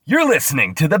You're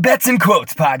listening to the Betz and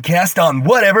Quotes podcast on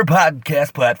whatever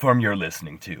podcast platform you're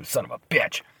listening to, son of a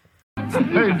bitch.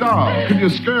 Hey, Doll, can you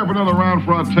scare up another round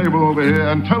for our table over here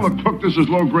and tell the cook this is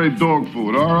low-grade dog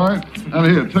food, all right?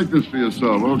 And here, take this for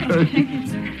yourself, okay?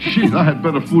 Shit, I had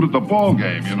better food at the ball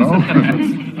game, you know?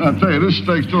 I tell you, this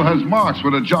steak still has marks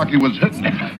where the jockey was hitting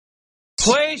it.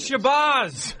 Play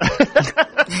Shabazz!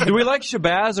 Do we like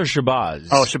Shabazz or Shabazz?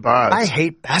 Oh, Shabazz. I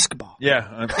hate basketball.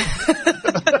 Yeah.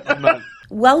 I'm not...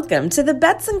 Welcome to the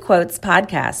Betz and Quotes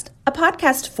podcast, a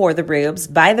podcast for the rubes,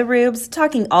 by the rubes,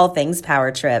 talking all things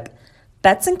Power Trip.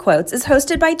 Betz and Quotes is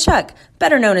hosted by Chuck,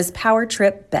 better known as Power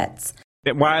Trip Betz.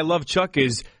 Why I love Chuck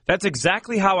is that's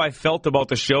exactly how I felt about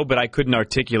the show, but I couldn't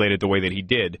articulate it the way that he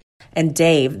did. And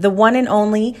Dave, the one and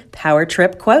only Power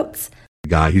Trip Quotes.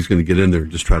 Guy, he's going to get in there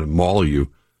and just try to maul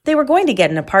you. They were going to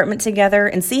get an apartment together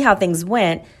and see how things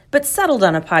went, but settled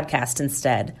on a podcast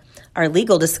instead. Our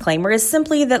legal disclaimer is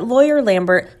simply that Lawyer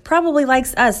Lambert probably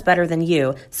likes us better than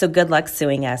you, so good luck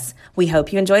suing us. We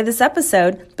hope you enjoy this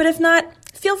episode, but if not,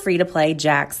 feel free to play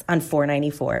Jax on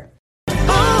 $4.94. As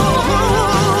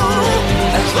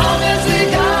long as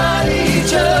we got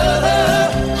each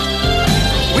other,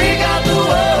 we got the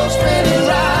world spinning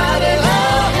right in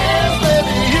our hands,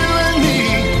 baby, you and me.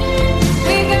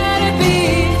 We gotta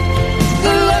be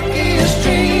the luckiest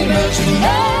dreamers who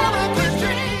never quit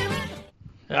dreaming.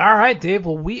 All right, Dave.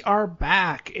 Well, we are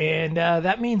back, and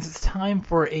that means it's time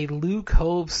for a Lou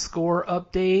Cove score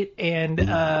update. And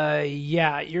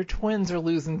yeah, your Twins are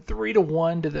losing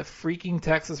 3-1 to the freaking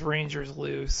Texas Rangers,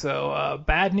 Lou. So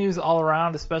bad news all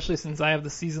around, especially since I have the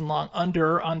season-long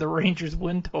under on the Rangers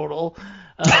win total.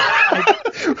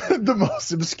 The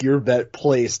most obscure bet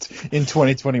placed in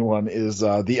 2021 is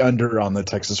the under on the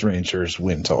Texas Rangers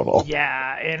win total.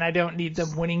 Yeah, and I don't need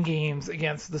them winning games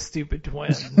against the stupid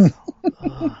Twins.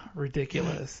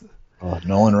 Ridiculous. Oh,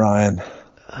 Nolan Ryan.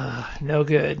 No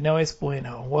good. No es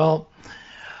bueno.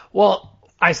 Well,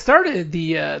 I started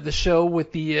the show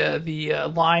with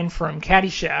the line from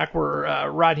Caddyshack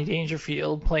where Rodney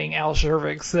Dangerfield playing Al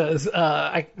Shervick says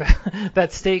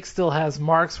that steak still has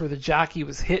marks where the jockey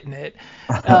was hitting it.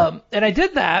 And I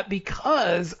did that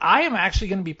because I am actually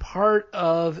going to be part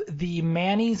of the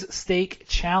Manny's Steak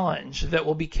Challenge that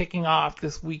will be kicking off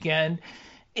this weekend.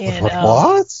 And,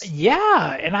 what?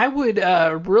 Yeah, and I would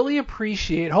really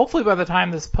appreciate, hopefully by the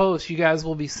time this posts, you guys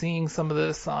will be seeing some of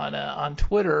this on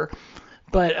Twitter.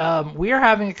 But we are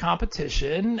having a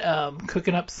competition,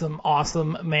 cooking up some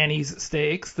awesome Manny's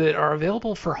steaks that are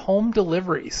available for home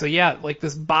delivery. So yeah, like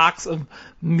this box of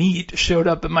meat showed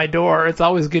up at my door. It's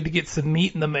always good to get some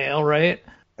meat in the mail, right?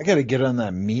 I got to get on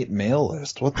that meat mail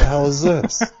list. What the hell is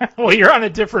this? Well, you're on a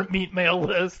different meat mail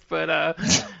list, but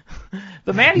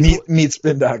the Manny's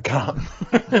meatspin.com.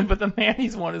 But the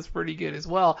Manny's one is pretty good as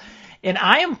well. And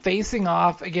I am facing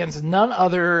off against none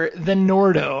other than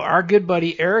Nordo, our good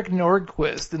buddy Eric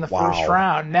Nordquist in the first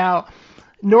round. Now,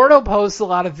 Nordo posts a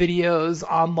lot of videos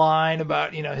online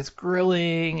about, his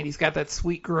grilling, and he's got that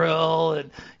sweet grill,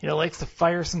 and, likes to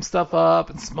fire some stuff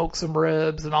up and smoke some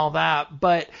ribs and all that.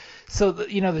 But so,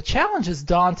 the challenge is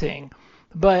daunting.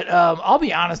 But I'll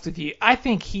be honest with you, I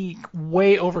think he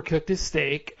way overcooked his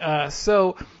steak.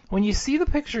 So when you see the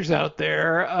pictures out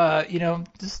there,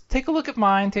 just take a look at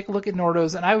mine, take a look at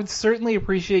Nordo's, and I would certainly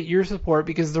appreciate your support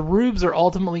because the Rubes are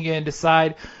ultimately going to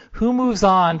decide who moves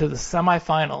on to the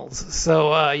semifinals.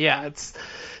 So yeah, it's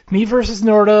me versus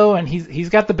Nordo, and he's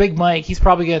got the big mic. He's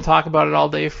probably going to talk about it all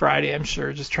day Friday, I'm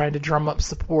sure, just trying to drum up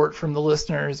support from the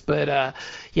listeners. But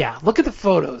yeah, look at the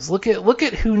photos. Look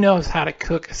at who knows how to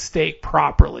cook a steak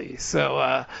properly.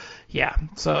 So yeah.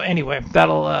 So anyway,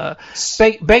 that'll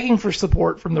begging for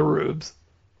support from the Rubes.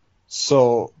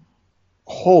 So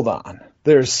hold on.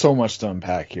 There's so much to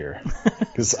unpack here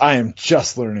because I am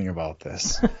just learning about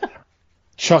this.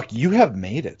 Chuck, you have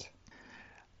made it.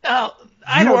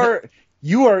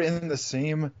 You are in the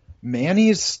same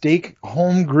Manny's Steak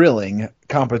Home Grilling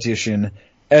competition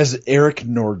as Eric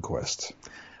Nordquist.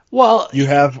 Well, you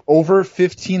have over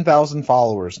 15,000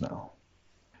 followers now.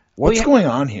 What's going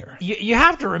on here? You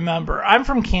have to remember, I'm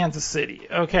from Kansas City,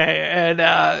 okay, and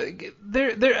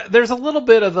there's a little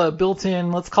bit of a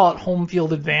built-in, let's call it home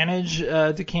field advantage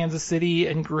to Kansas City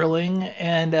and grilling,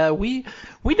 and we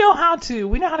know how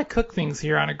to cook things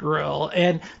here on a grill,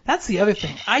 and that's the other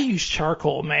thing. I use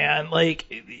charcoal, man.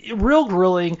 Like real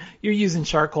grilling, you're using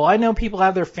charcoal. I know people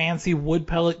have their fancy wood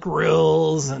pellet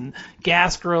grills and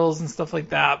gas grills and stuff like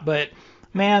that, but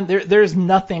man, there's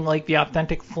nothing like the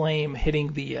authentic flame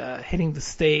hitting the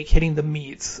steak, hitting the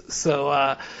meats.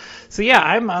 So yeah,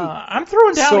 I'm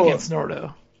throwing down against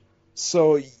Nordo.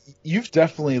 So you've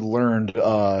definitely learned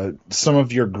some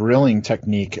of your grilling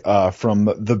technique from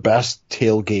the best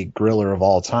tailgate griller of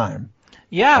all time.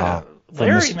 Yeah,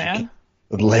 Larry, man.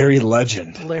 Larry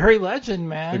Legend. Larry Legend,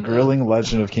 man. The grilling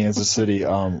legend of Kansas City.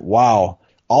 Wow.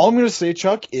 All I'm going to say,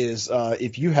 Chuck, is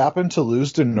if you happen to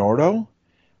lose to Nordo,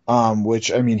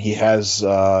 which, I mean, he has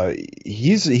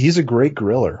he's a great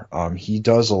griller. He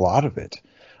does a lot of it.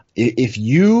 If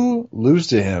you lose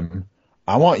to him,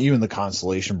 I want you in the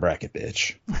consolation bracket,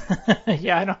 bitch.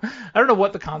 Yeah, I don't know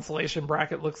what the consolation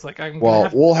bracket looks like.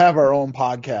 We'll have our own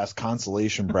podcast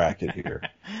consolation bracket here.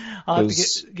 I'll have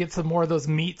to get some more of those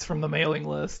meats from the mailing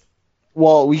list.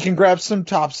 Well, we can grab some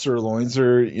top sirloins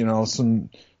or, some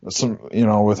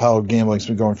with how gambling's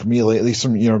been going for me lately,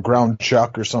 some, ground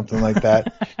chuck or something like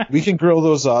that. We can grill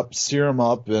those up, sear them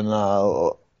up, and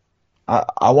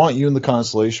I want you in the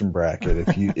consolation bracket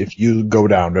if you go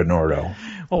down to Nordo.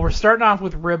 Well, we're starting off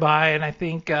with ribeye, and I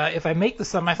think if I make the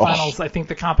semifinals, I think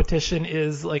the competition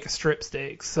is like a strip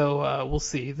steak. So we'll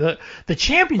see. The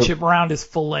championship round is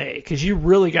filet, because you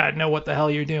really got to know what the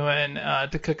hell you're doing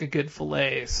to cook a good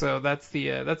filet. So that's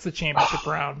the championship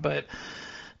round, but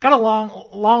got a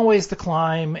long ways to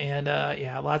climb, and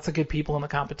lots of good people in the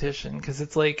competition, because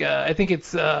it's like I think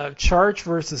it's Charch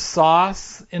versus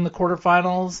Sauce in the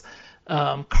quarterfinals.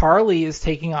 Carly is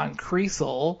taking on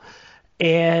Creasel.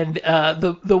 And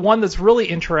the one that's really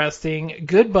interesting,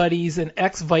 good buddies and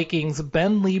ex-Vikings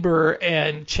Ben Lieber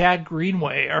and Chad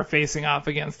Greenway are facing off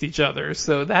against each other.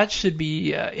 So that should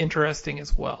be interesting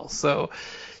as well. So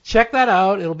check that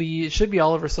out. It should be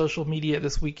all over social media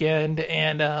this weekend.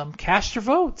 And cast your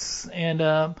votes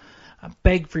and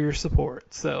beg for your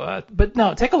support. So, but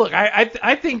no, take a look.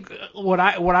 I think what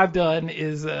I've done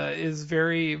is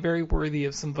very, very worthy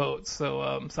of some votes.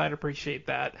 So I'd appreciate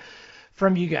that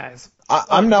from you guys.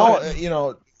 I'm now,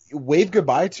 wave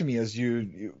goodbye to me as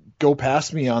you go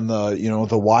past me on the,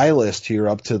 the Y list here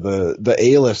up to the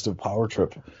A list of Power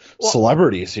Trip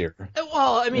celebrities here.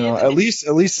 Well, I mean, at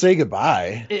least say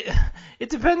goodbye. It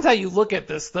depends how you look at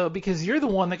this, though, because you're the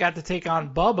one that got to take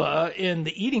on Bubba in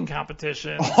the eating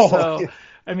competition. Yeah.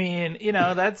 I mean,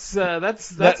 that's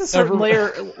a certain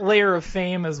layer of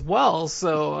fame as well.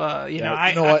 So, you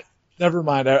know what? Never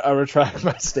mind. I retract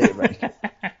my statement.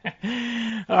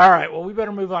 All right. Well, we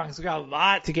better move on because we got a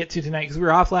lot to get to tonight because we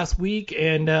were off last week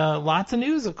and lots of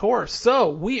news, of course. So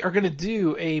we are going to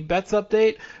do a Betz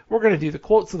update. We're going to do the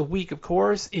quotes of the week, of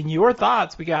course. In your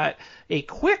thoughts, we got a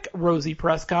quick Rosie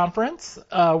press conference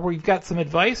where we've got some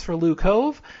advice for Lou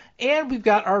Cove, and we've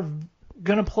got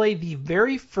going to play the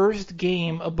very first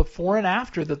game of before and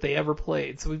after that they ever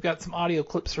played. So we've got some audio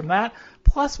clips from that.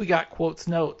 Plus, we got quotes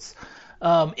notes.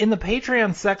 In the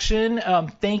Patreon section,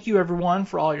 thank you everyone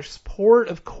for all your support,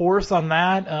 of course, on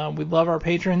that. We love our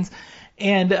patrons.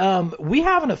 And we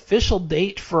have an official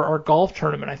date for our golf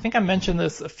tournament. I think I mentioned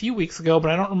this a few weeks ago, but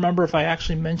I don't remember if I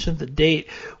actually mentioned the date.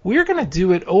 We're going to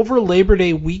do it over Labor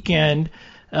Day weekend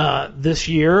this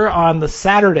year. On the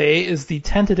Saturday is the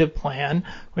tentative plan,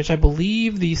 which I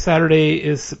believe the Saturday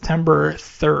is September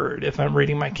 3rd, if I'm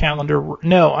reading my calendar.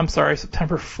 No, I'm sorry,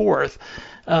 September 4th.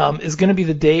 Is going to be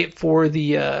the date for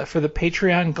the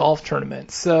Patreon golf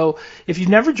tournament. So if you've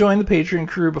never joined the Patreon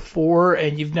crew before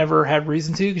and you've never had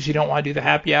reason to because you don't want to do the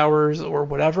happy hours or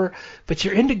whatever, but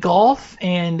you're into golf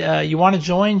and you want to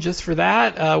join just for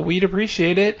that, we'd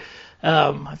appreciate it.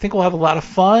 I think we'll have a lot of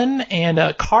fun,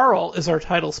 and Carl is our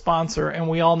title sponsor, and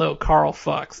we all know Carl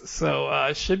fucks, so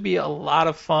it should be a lot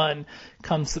of fun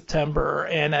come September.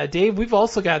 And Dave, we've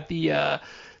also got the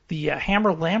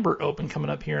Hammer Lambert Open coming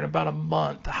up here in about a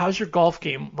month. How's your golf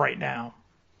game right now?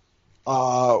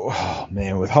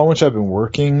 Man, with how much I've been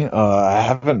working, I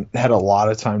haven't had a lot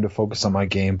of time to focus on my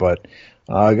game, but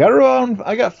I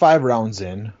got 5 rounds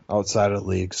in outside of the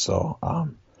league, so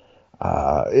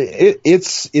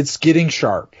it's getting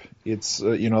sharp. It's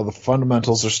the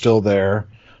fundamentals are still there.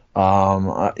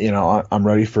 I'm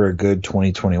ready for a good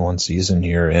 2021 season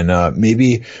here, and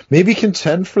maybe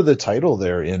contend for the title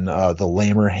there in the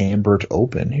Lamer-Hambert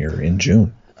Open here in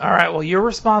June. All right. Well, you're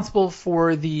responsible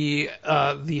for the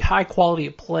high quality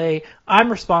of play.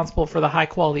 I'm responsible for the high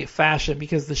quality of fashion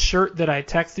because the shirt that I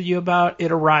texted you about,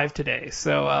 it arrived today.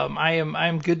 So I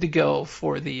am good to go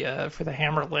for the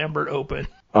Hammer Lambert Open.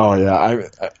 Oh yeah,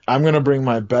 I'm gonna bring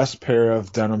my best pair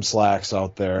of denim slacks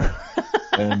out there,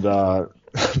 and.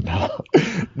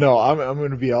 No, I'm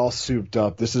going to be all souped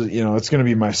up. This is, it's going to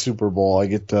be my Super Bowl. I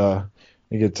get to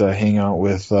hang out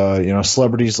with,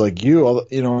 celebrities like you.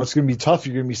 It's going to be tough.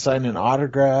 You're going to be signing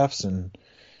autographs, and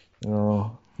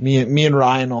me and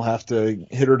Ryan will have to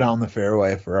hit her down the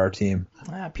fairway for our team.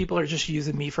 People are just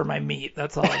using me for my meat.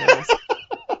 That's all it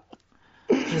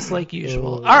is. Just like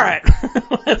usual. All right,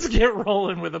 let's get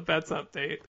rolling with a Betz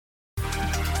update.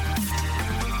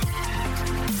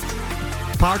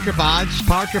 Parker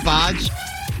Bodge.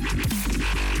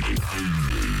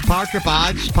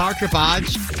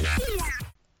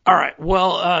 All right,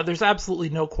 well, there's absolutely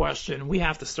no question. We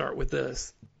have to start with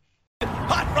this.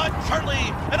 Hot Rod Charlie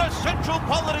and Essential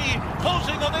Quality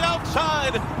closing on the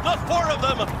outside. The four of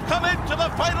them come into the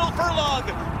final furlong.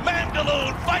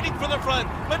 Mandaloon fighting for the front.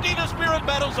 Medina Spirit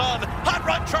battles on. Hot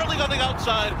Rod Charlie on the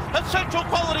outside. Essential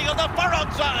Quality on the far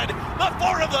outside. The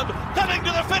four of them coming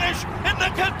to the finish in the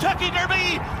Kentucky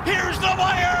Derby. Here's the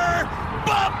wire.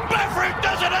 Bob Baffert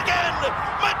does it again.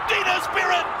 Medina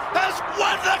Spirit has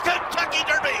won the Kentucky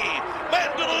Derby.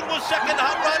 Mandaloon was second.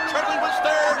 Hot Rod Charlie was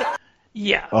third.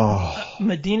 Yeah.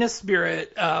 Medina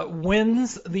Spirit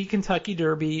wins the Kentucky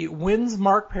Derby, wins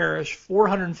Mark Parrish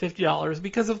 $450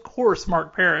 because, of course,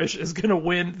 Mark Parrish is going to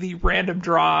win the random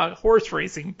draw horse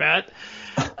racing bet.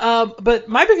 But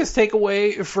my biggest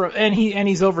takeaway and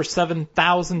he's over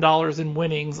 $7,000 in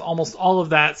winnings, almost all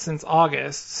of that since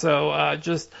August. So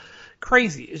just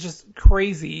crazy. It's just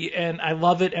crazy, and I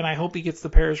love it, and I hope he gets the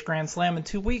Parrish Grand Slam in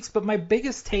 2 weeks. But my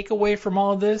biggest takeaway from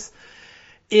all of this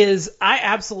is I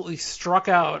absolutely struck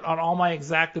out on all my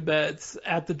exacta bets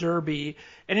at the Derby.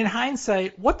 And in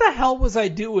hindsight, what the hell was I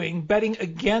doing betting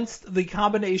against the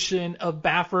combination of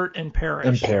Baffert and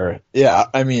Parrish? Yeah,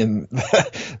 I mean,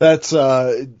 that's,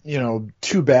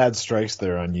 two bad strikes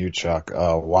there on you, Chuck.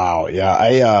 Wow.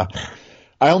 Yeah,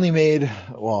 I only made,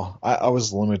 I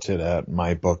was limited at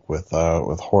my book with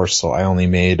horse, so I only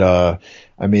made, I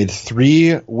made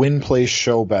 3 win place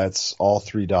show bets, all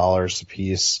 $3 a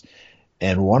piece.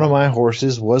 And one of my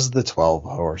horses was the 12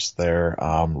 horse there,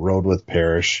 rode with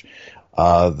Parrish.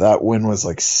 That win was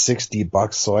like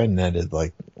 $60, so I netted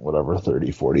like whatever,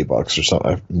 $30-$40 or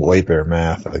something. Way bear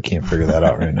math. I can't figure that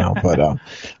out right now.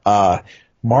 But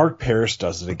Mark Parrish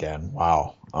does it again.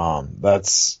 Wow. And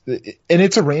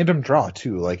it's a random draw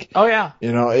too. Like, oh yeah.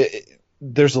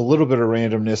 There's a little bit of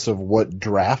randomness of what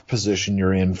draft position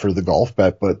you're in for the golf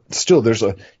bet, but still there's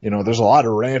a lot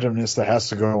of randomness that has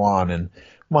to go on. And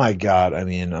my God, I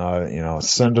mean,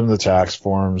 send them the tax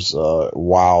forms.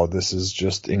 Wow, this is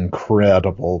just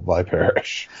incredible by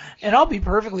Parrish. And I'll be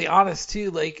perfectly honest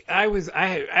too. Like I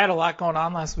had a lot going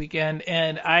on last weekend,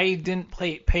 and I didn't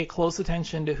pay close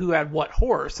attention to who had what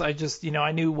horse. I just,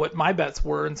 I knew what my bets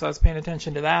were, and so I was paying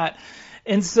attention to that.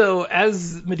 And so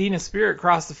as Medina Spirit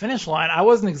crossed the finish line, I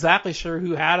wasn't exactly sure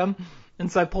who had him.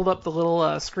 And so I pulled up the little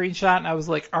screenshot, and I was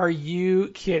like, "Are you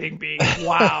kidding me?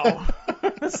 Wow!"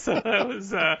 So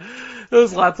it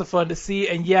was lots of fun to see.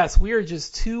 And yes, we are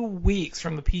just 2 weeks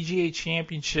from the PGA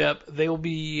Championship. They will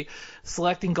be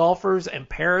selecting golfers, and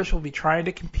Parrish will be trying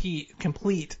to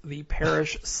complete the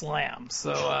Parrish Slam.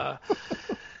 So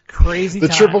crazy. The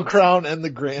times. Triple Crown and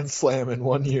the Grand Slam in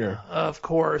 1 year. Of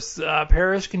course,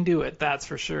 Parrish can do it. That's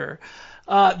for sure.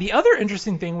 The other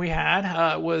interesting thing we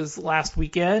had was last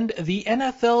weekend, the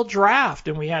NFL draft,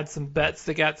 and we had some bets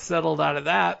that got settled out of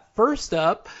that. First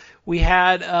up, we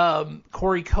had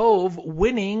Lou Cove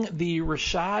winning the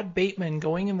Rashad Bateman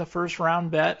going in the first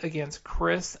round bet against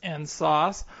Chris and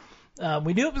Sauce.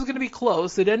 We knew it was going to be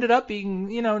close. It ended up being,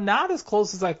 not as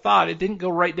close as I thought. It didn't go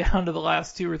right down to the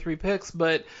last 2 or 3 picks,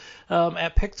 but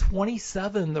at pick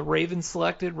 27, the Ravens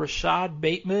selected Rashad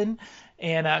Bateman.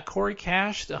 And Corey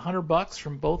cashed $100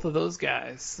 from both of those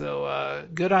guys. So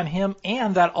good on him.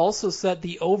 And that also set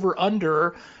the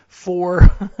over-under for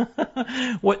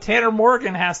what Tanner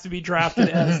Morgan has to be drafted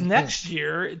as next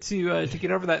year to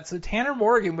get over that. So Tanner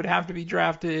Morgan would have to be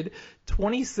drafted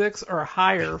 26 or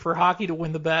higher for hockey to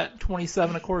win the bet.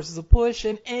 27, of course, is a push.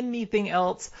 And anything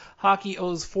else, hockey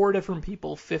owes 4 different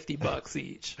people $50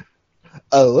 each.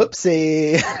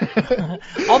 Whoopsie.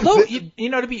 Although,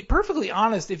 to be perfectly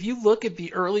honest, if you look at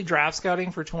the early draft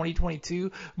scouting for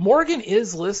 2022, Morgan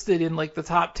is listed in like the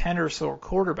top 10 or so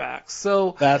quarterbacks.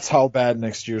 So that's how bad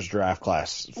next year's draft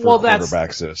class for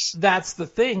quarterbacks is. That's the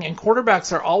thing. And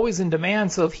quarterbacks are always in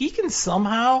demand. So if he can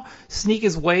somehow sneak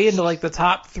his way into like the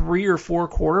top 3 or 4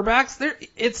 quarterbacks,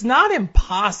 it's not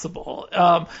impossible.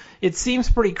 It seems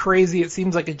pretty crazy. It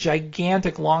seems like a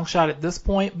gigantic long shot at this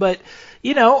point, but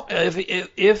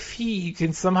if he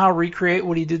can somehow recreate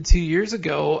what he did 2 years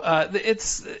ago,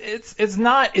 it's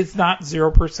not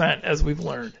 0% as we've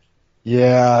learned.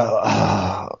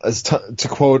 Yeah, to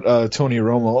quote Tony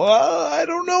Romo, I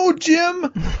don't know,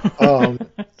 Jim.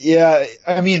 Yeah,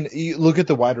 I mean, you look at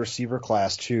the wide receiver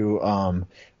class too.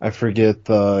 I forget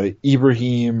the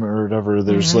Ibrahim or whatever.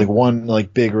 There's like one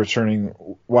like big returning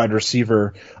wide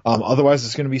receiver. Otherwise,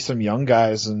 it's going to be some young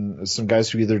guys and some guys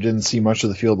who either didn't see much of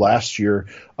the field last year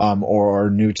or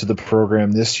are new to the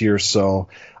program this year. So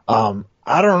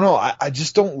I don't know. I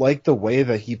just don't like the way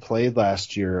that he played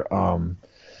last year.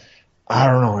 I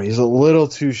don't know. He's a little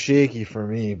too shaky for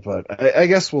me, but I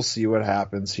guess we'll see what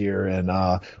happens here. And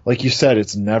like you said,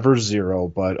 it's never zero,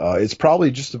 but it's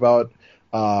probably just about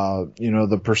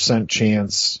the percent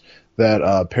chance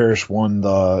that Parrish won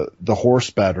the horse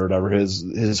bet or whatever.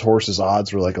 His horse's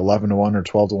odds were like 11-1 or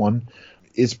 12-1.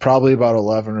 It's probably about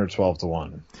 11 or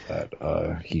 12-1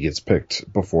 that he gets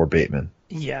picked before Bateman.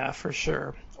 Yeah, for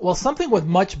sure. Well, something with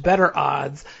much better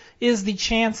odds is the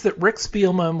chance that Rick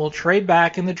Spielman will trade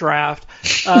back in the draft.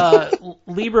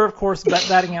 Lieber, of course, bet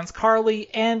that against Carly,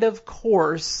 and of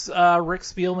course, Rick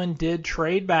Spielman did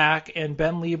trade back, and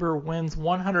Ben Lieber wins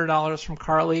 $100 from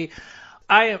Carly.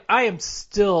 I am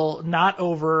still not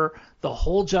over the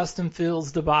whole Justin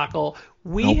Fields debacle.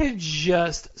 We have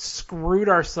just screwed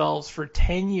ourselves for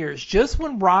 10 years. Just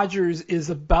when Rodgers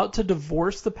is about to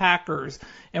divorce the Packers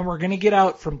and we're going to get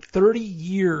out from 30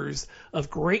 years of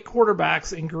great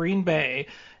quarterbacks in Green Bay,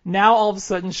 now all of a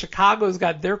sudden Chicago's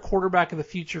got their quarterback of the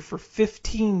future for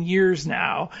 15 years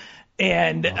now.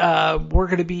 And we're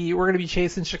going to be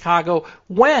chasing Chicago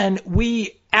when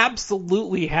we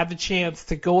absolutely had the chance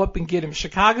to go up and get him.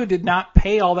 Chicago did not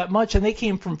pay all that much, and they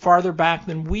came from farther back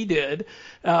than we did.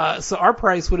 So our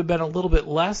price would have been a little bit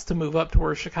less to move up to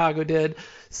where Chicago did.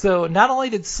 So not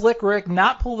only did Slick Rick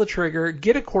not pull the trigger,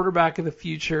 get a quarterback of the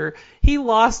future, he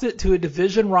lost it to a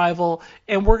division rival,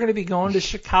 and we're going to be going to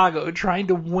Chicago trying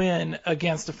to win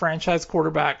against a franchise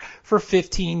quarterback for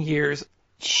 15 years.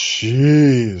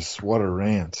 Jeez, what a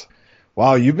rant.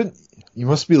 Wow, you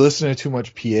must be listening to too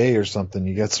much PA or something.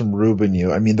 You got some Rube in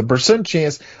you. I mean, the percent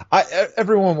chance,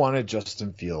 everyone wanted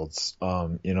Justin Fields.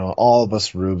 All of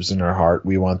us Rubes in our heart,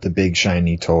 we want the big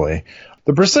shiny toy.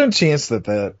 The percent chance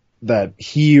that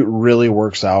he really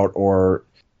works out, or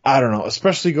I don't know,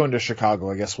 especially going to Chicago,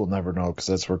 I guess we'll never know because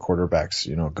that's where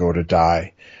quarterbacks, go to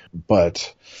die.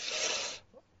 But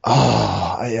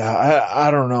I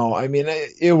don't know. I mean,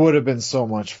 it would have been so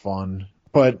much fun.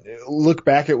 But look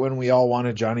back at when we all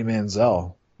wanted Johnny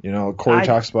Manziel. Corey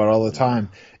talks about it all the time.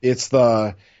 It's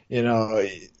the,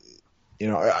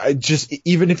 I just,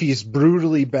 even if he's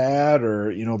brutally bad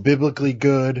or, biblically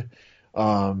good,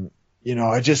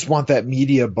 I just want that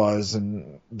media buzz,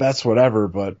 and that's whatever.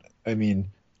 But, I mean,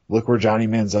 look where Johnny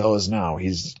Manziel is now.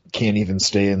 He's can't even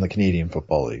stay in the Canadian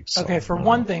Football League. So, okay, for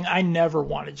one thing, I never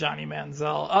wanted Johnny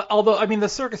Manziel. Although, I mean, the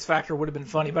circus factor would have been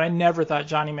funny, but I never thought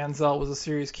Johnny Manziel was a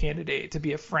serious candidate to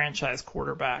be a franchise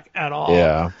quarterback at all.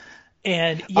 Yeah.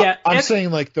 And, yeah. I'm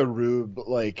saying, like, the Rube,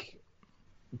 like,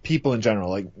 people in general,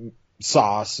 like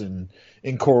Sauce and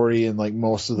Corey and, like,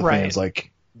 most of the fans,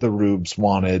 like, the Rubes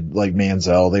wanted, like,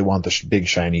 Manziel. They want the big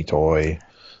shiny toy.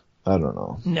 I don't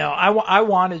know. No, I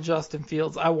wanted Justin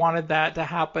Fields. I wanted that to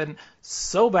happen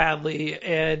so badly,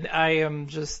 and I am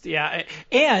just,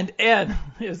 and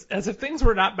as if things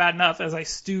were not bad enough, as I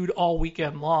stewed all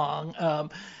weekend long,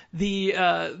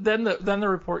 then the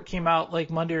report came out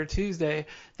like Monday or Tuesday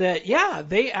that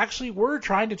they actually were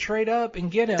trying to trade up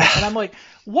and get him, and I'm like,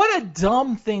 what a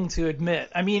dumb thing to admit.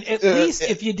 I mean, at least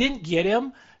if you didn't get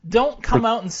him, don't come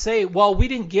out and say, well, we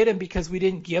didn't get him because we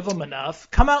didn't give him enough.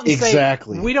 Come out and say,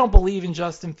 we don't believe in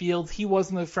Justin Fields. He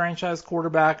wasn't the franchise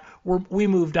quarterback. We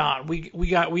moved on.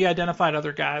 We identified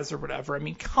other guys or whatever. I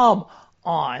mean, come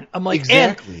on. I'm like,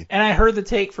 exactly. And I heard the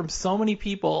take from so many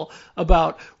people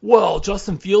about, well,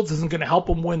 Justin Fields isn't going to help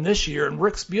him win this year, and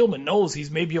Rick Spielman knows he's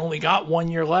maybe only got 1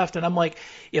 year left. And I'm like,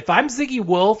 if I'm Ziggy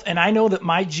Wolf and I know that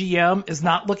my GM is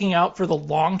not looking out for the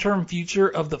long-term future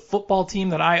of the football team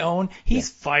that I own,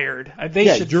 he's fired.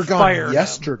 They should you're fire gone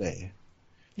yesterday.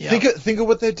 Yeah. Think of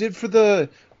what that did for the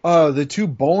two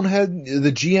bonehead,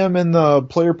 the GM and the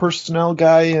player personnel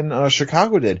guy in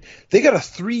Chicago did. They got a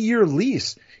 3-year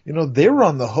lease. They were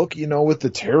on the hook, with the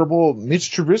terrible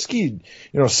Mitch Trubisky,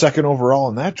 second overall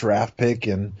in that draft pick,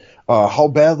 and how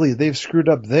badly they've screwed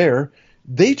up there.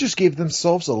 They just gave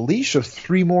themselves a leash of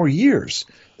 3 more years.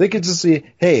 They could just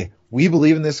say, hey, we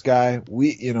believe in this guy.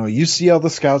 You see all the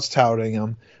scouts touting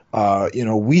him.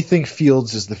 We think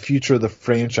Fields is the future of the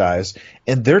franchise,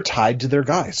 and they're tied to their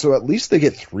guy. So at least they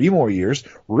get 3 more years.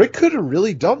 Rick could have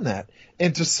really done that.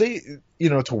 And to say,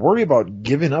 to worry about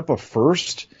giving up a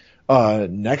first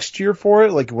next year for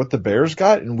it, like what the Bears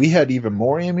got, and we had even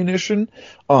more ammunition.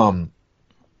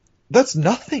 That's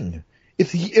nothing.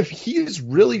 If he is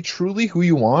really truly who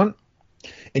you want,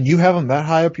 and you have him that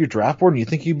high up your draft board, and you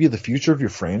think he'd be the future of your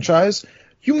franchise,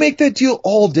 you make that deal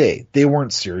all day. They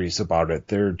weren't serious about it.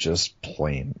 They're just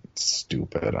plain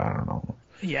stupid. I don't know.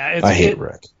 Yeah, I hate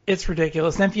Rick. It's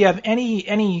ridiculous. And if you have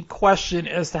any question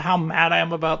as to how mad I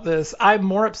am about this, I'm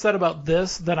more upset about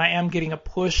this than I am getting a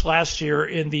push last year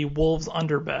in the Wolves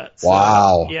under bet. So,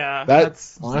 wow. Yeah.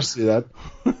 That's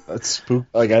spook.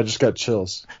 Like, I just got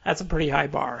chills. That's a pretty high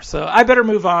bar. So I better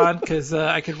move on because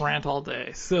I could rant all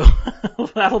day. So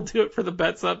that'll do it for the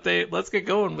Betz update. Let's get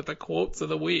going with the quotes of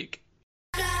the week.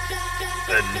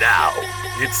 And now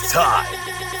it's time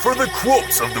for the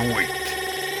quotes of the week.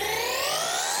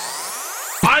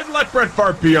 I'd let Brett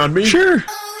Favre be on me. Sure.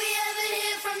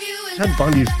 Ted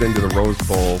Bundy's been to the Rose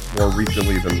Bowl more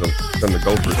recently than the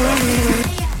Gophers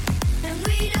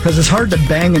have. Because it's hard to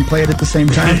bang and play it at the same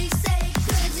time.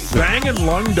 Bang and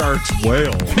lung darts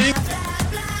wail.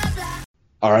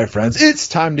 All right, friends, it's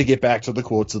time to get back to the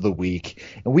quotes of the week.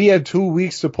 And we had 2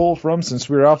 weeks to pull from since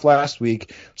we were off last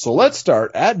week. So let's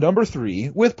start at number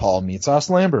 3 with Paul Meatsauce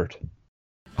Lambert.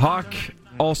 Hawk,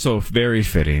 also very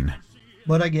fitting.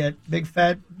 What'd I get? Big,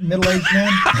 fat, middle-aged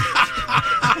man?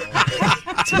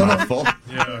 It's a mouthful.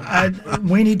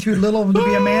 Weenie too little to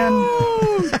be a man?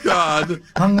 Oh, God.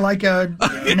 Hung like a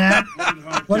gnat?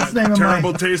 What's the name of my...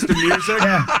 Terrible taste in music?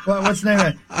 Yeah, what's the name of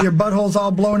it? Your butthole's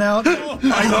all blown out? These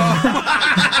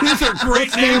are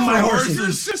great names for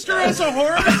horses. Sister has a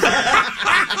horse?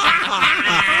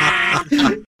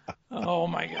 Oh,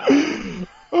 my God.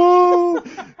 Oh,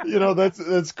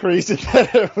 that's crazy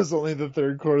that it was only the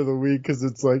third quote of the week, because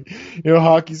it's like,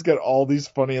 Hockey's got all these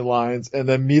funny lines, and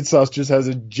then Meatsauce just has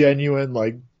a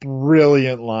genuine,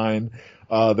 brilliant line.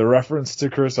 The reference to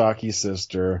Chris Hockey's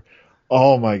sister.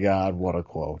 Oh my God, what a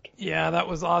quote. Yeah, that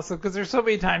was awesome, because there's so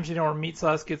many times, where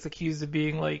Meatsauce gets accused of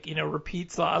being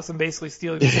repeat sauce and basically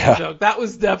stealing the same joke. That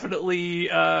was definitely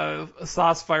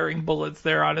Sauce firing bullets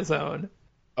there on his own.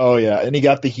 Oh yeah, and he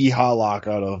got the hee-haw laugh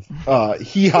out of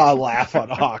hee-haw laugh on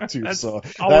Hawk too, so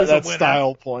that's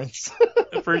style points.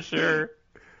 For sure.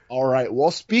 All right,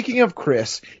 well, speaking of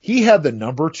Chris, he had the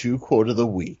number 2 quote of the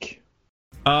week.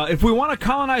 If we want to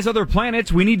colonize other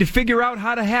planets, we need to figure out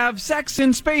how to have sex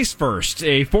in space first.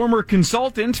 A former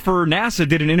consultant for NASA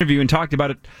did an interview and talked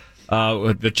about it,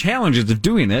 the challenges of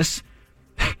doing this.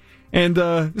 And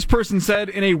this person said,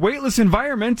 in a weightless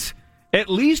environment, at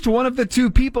least one of the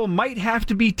 2 people might have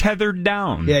to be tethered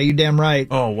down. Yeah, you damn right.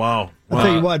 Oh, wow. I'll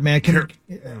tell you what, man.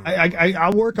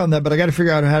 I'll work on that, but I got to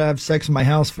figure out how to have sex in my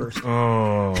house first.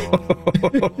 Oh,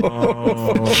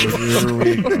 here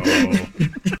we go.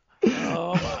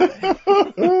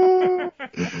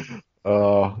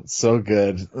 Oh, so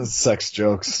good. Sex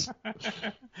jokes.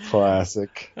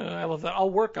 Classic. I love that. I'll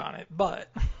work on it, but...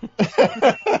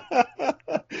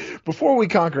 Before we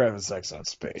conquer having sex on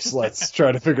space, let's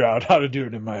try to figure out how to do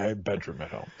it in my bedroom at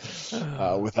home.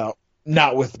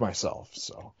 Not with myself.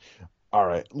 So, all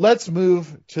right. Let's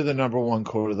move to the number 1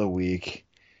 quote of the week.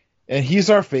 And he's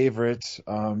our favorite.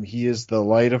 He is the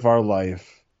light of our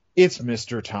life. It's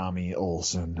Mr. Tommy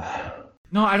Olsen.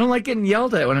 No, I don't like getting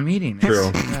yelled at when I'm eating.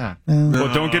 True. Yeah.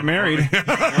 Well, don't get married.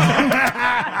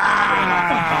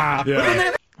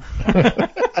 Yeah.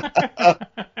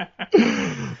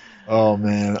 Oh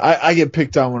man, I get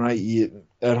picked on when I eat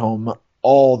at home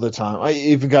all the time. I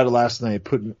even got it last night.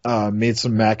 Made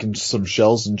some mac and some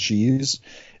shells and cheese.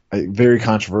 Very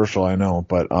controversial, I know,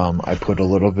 but I put a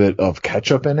little bit of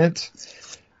ketchup in it,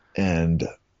 and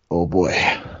oh boy.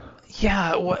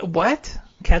 Yeah, what?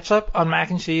 Ketchup on mac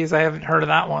and cheese? I haven't heard of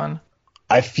that one.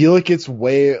 I feel like it's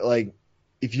way,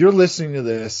 if you're listening to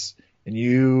this and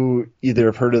you either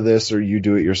have heard of this or you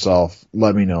do it yourself,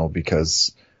 let me know,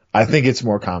 because I think it's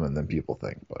more common than people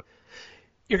think. But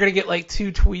you're gonna get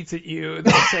 2 tweets at you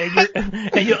that say,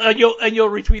 and you'll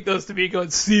retweet those to me, going,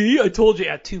 "See, I told you."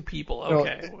 At 2 people.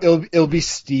 Okay. No, it'll be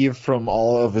Steve from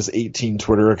all of his 18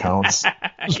 Twitter accounts.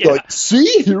 Yeah.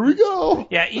 See, here we go.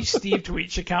 Yeah, each Steve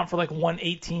tweet should count for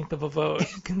 1/18th of a vote,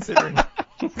 considering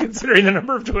the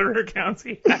number of Twitter accounts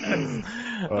he has.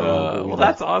 Well,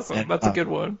 that's awesome. That's a good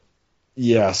one.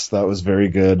 Yes, that was very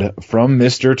good from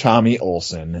Mr. Tommy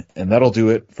Olsen, and that'll do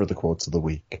it for the quotes of the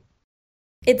week.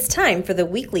 It's time for the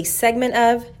weekly segment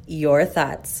of Your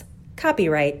Thoughts.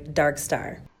 Copyright Dark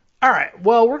Star. All right.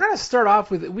 Well, we're going to start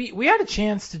off with we had a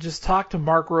chance to just talk to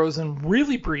Mark Rosen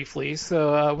really briefly,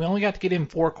 so we only got to get in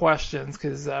 4 questions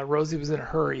because Rosie was in a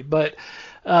hurry. But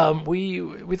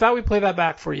we thought we'd play that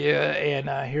back for you,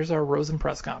 and here's our Rosen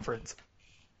press conference.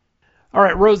 All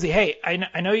right, Rosie. Hey,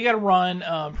 I know you got to run.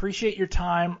 Appreciate your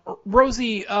time,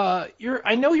 Rosie.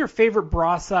 I know your favorite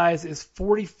bra size is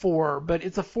 44, but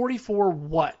it's a 44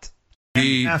 what?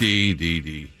 D.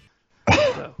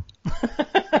 So.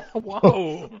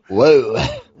 Whoa.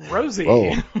 Rosie.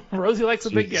 Whoa. Rosie likes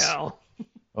a big gal.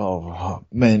 Oh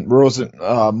man, Rosen,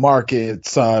 Mark,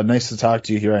 it's nice to talk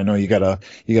to you here. I know you got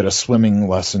a swimming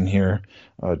lesson here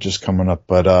just coming up,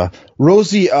 but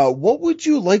Rosie, what would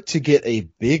you like to get a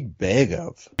big bag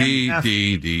of?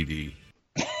 D.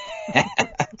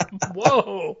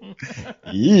 Whoa.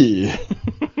 Yeah.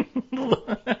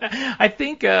 I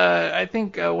think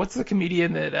what's the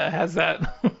comedian that has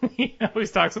that? He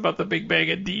always talks about the big bag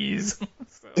of D's. So.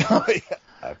 Oh, yeah.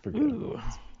 I forget. Ooh.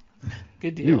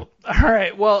 Good deal. All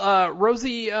right. Well,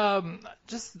 Rosie,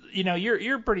 just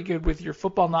you're pretty good with your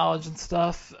football knowledge and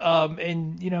stuff,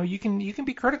 and you can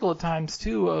be critical at times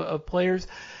too of players.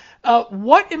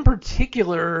 What in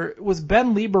particular was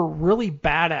Ben Lieber really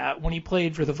bad at when he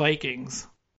played for the Vikings?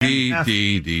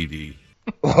 D.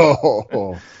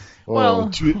 Well,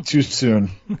 too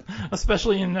soon.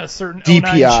 Especially in a certain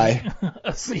DPI.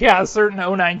 A certain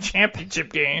 09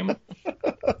 championship game.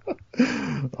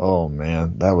 Oh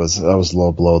man, that was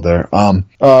low blow there.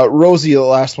 Rosie, the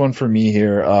last one for me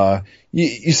here.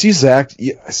 You see Zach?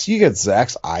 I see you got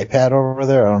Zach's iPad over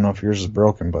there. I don't know if yours is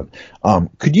broken, but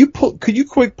could you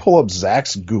quick pull up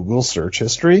Zach's Google search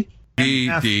history? D.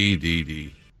 Yeah,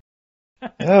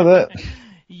 that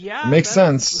makes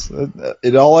sense.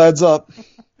 It all adds up.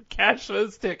 Cash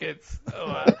those tickets.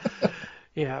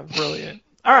 Yeah, brilliant.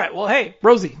 All right, well, hey,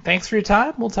 Rosie, thanks for your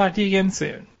time. We'll talk to you again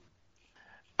soon.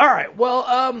 All right,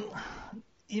 well,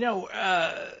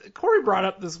 Corey brought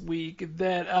up this week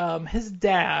that his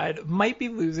dad might be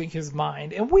losing his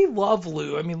mind, and we love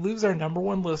Lou. I mean, Lou's our number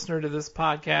one listener to this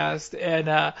podcast,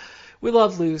 and we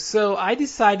love Lou. So I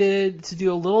decided to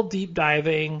do a little deep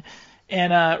diving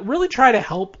and really try to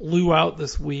help Lou out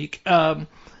this week.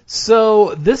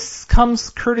 So this comes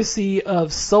courtesy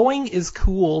of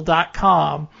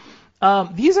sewingiscool.com.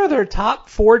 These are their top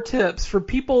 4 tips for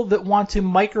people that want to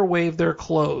microwave their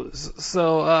clothes.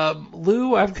 So,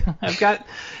 Lou, I've got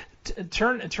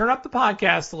turn up the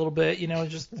podcast a little bit.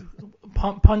 Just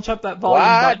punch up that volume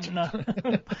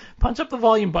button. Punch up the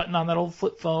volume button on that old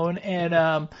flip phone,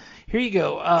 and here you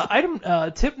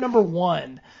go. Tip number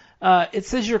 1. It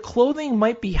says your clothing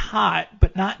might be hot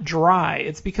but not dry.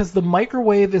 It's because the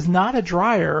microwave is not a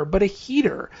dryer but a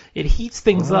heater. It heats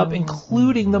things up,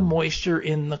 including the moisture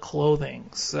in the clothing.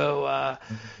 So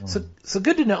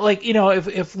good to know. Like,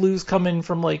 if Lou's coming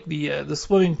from like the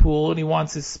swimming pool and he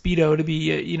wants his Speedo to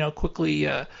be quickly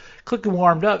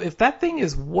warmed up, if that thing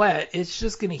is wet, it's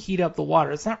just going to heat up the water.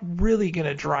 It's not really going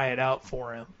to dry it out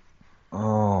for him.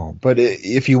 Oh, but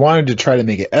if you wanted to try to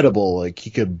make it edible, like he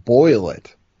could boil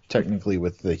it. Technically,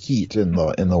 with the heat in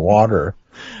the water.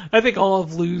 I think all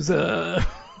of Lou's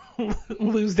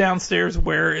downstairs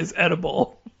wear is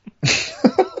edible.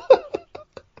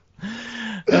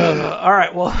 All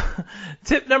right, well,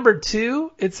 tip number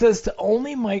 2, it says to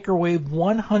only microwave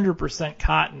 100%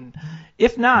 cotton.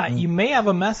 If not, you may have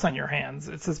a mess on your hands.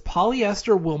 It says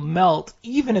polyester will melt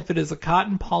even if it is a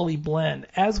cotton poly blend,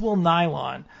 as will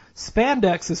nylon.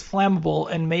 Spandex is flammable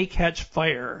and may catch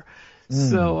fire.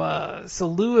 So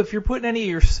Lou, if you're putting any of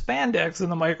your spandex in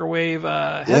the microwave,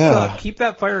 heads up, keep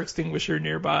that fire extinguisher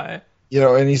nearby.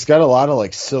 And he's got a lot of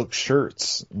like silk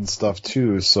shirts and stuff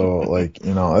too. So like,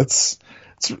 it's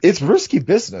risky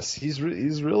business. He's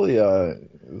really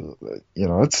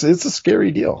it's a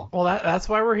scary deal. Well, that's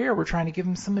why we're here. We're trying to give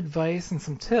him some advice and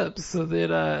some tips so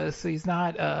that so he's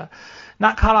not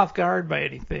caught off guard by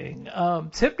anything.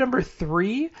 Tip number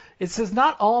 3, it says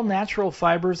not all natural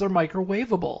fibers are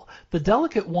microwavable. The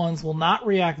delicate ones will not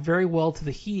react very well to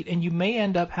the heat, and you may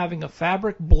end up having a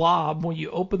fabric blob when you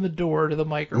open the door to the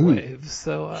microwave. Ooh.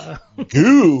 So,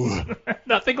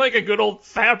 nothing like a good old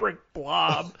fabric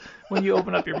blob when you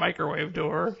open up your microwave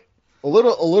door. A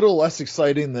little less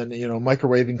exciting than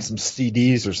microwaving some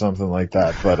CDs or something like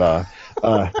that, but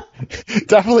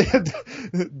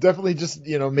definitely just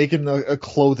making a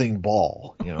clothing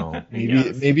ball.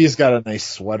 Maybe he's got a nice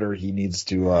sweater he needs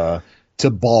to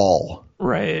ball.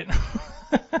 Right.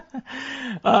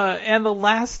 And the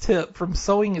last tip from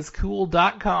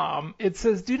sewingiscool.com, it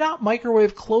says do not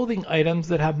microwave clothing items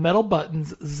that have metal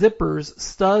buttons, zippers,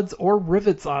 studs, or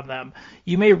rivets on them.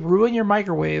 You may ruin your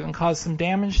microwave and cause some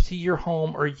damage to your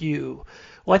home or you.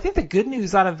 Well, I think the good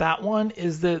news out of that one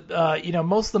is that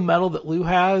most of the metal that Lou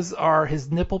has are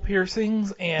his nipple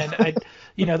piercings, and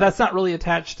that's not really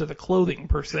attached to the clothing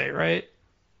per se, right?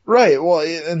 Right. Well,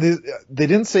 and they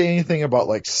didn't say anything about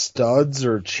like studs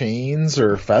or chains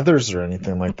or feathers or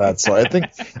anything like that. So I think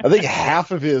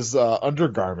half of his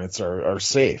undergarments are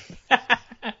safe.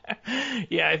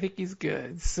 Yeah, I think he's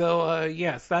good. So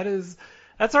yes,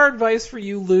 that's our advice for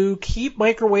you, Lou. Keep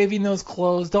microwaving those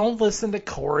clothes. Don't listen to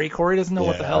Corey. Corey doesn't know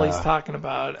what the hell he's talking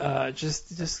about.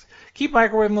 Just keep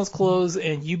microwaving those clothes,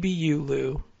 and you be you,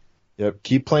 Lou. Yep.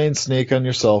 Keep playing Snake on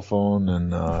your cell phone,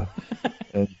 and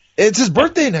it's his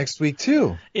birthday next week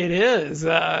too. It is.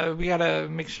 We gotta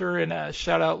make sure and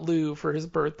shout out Lou for his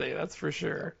birthday. That's for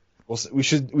sure. Well, we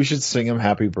should sing him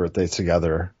happy birthday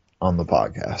together on the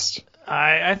podcast.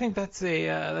 I think that's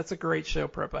a great show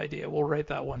prep idea. We'll write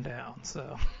that one down.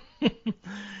 So,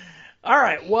 all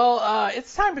right. Well,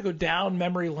 it's time to go down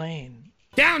memory lane.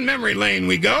 Down memory lane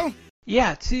we go.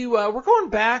 Yeah. We're going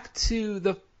back to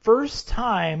the first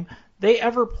time they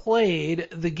ever played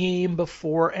the game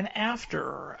before and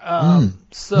after.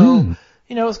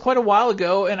 You know, it was quite a while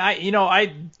ago, and I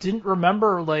didn't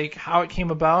remember like how it came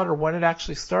about or when it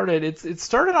actually started. It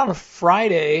started on a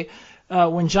Friday.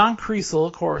 When John Creasel,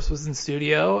 of course, was in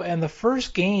studio, and the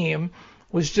first game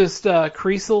was just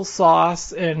Creasel,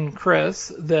 Sauce, and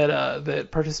Chris that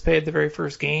participated the very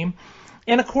first game.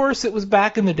 And, of course, it was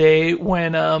back in the day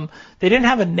when they didn't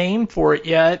have a name for it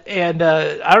yet, and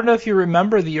I don't know if you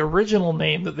remember the original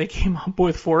name that they came up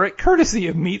with for it, courtesy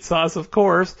of Meat Sauce, of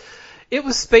course. It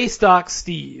was Space Doc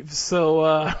Steve.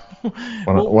 So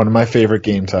one of my favorite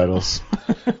game titles.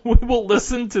 We will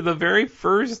listen to the very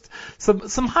first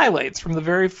some highlights from the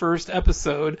very first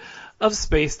episode of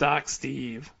Space Doc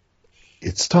Steve.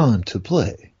 It's time to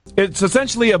play. It's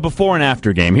essentially a before and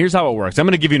after game. Here's how it works. I'm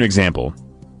going to give you an example.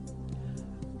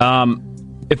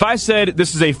 If I said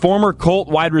this is a former Colt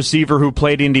wide receiver who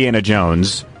played Indiana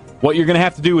Jones, what you're going to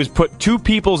have to do is put two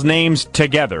people's names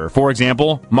together. For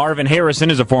example, Marvin Harrison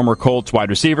is a former Colts wide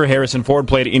receiver. Harrison Ford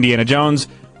played Indiana Jones.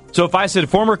 So if I said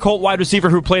former Colt wide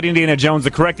receiver who played Indiana Jones, the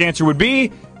correct answer would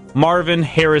be Marvin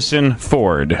Harrison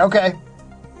Ford. Okay.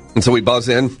 And so we buzz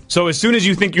in. So as soon as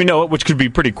you think you know it, which could be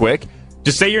pretty quick,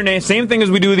 just say your name. Same thing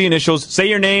as we do with the initials. Say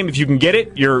your name. If you can get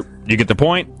it, you get the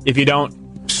point. If you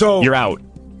don't, you're out.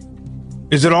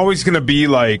 Is it always going to be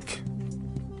like,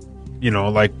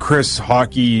 like Chris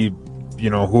Hockey,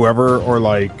 whoever, or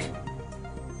like,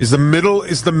 is the middle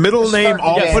name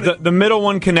all? Yes, the middle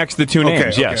one connects the two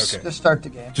names. Yes. Just start the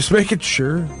game. Just making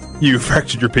sure you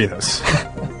fractured your penis.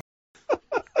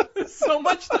 So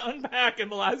much to unpack in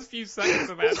the last few seconds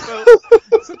of that.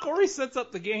 So Corey sets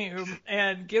up the game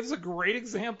and gives a great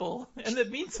example, and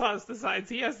then Meat Sauce decides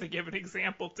he has to give an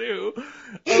example too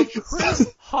of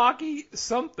Chris Hockey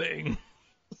something.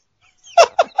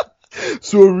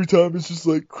 So every time it's just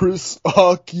like Chris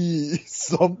Hockey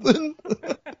something.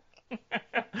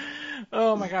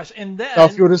 Oh my gosh! And then now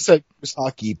if you would have said Chris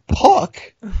Hockey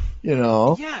Puck,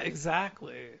 Yeah,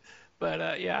 exactly.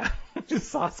 But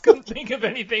Sauce couldn't think of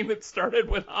anything that started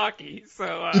with hockey,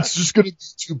 so it's just gonna be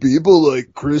two people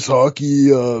like Chris Hockey,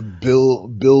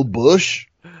 Bill Bush.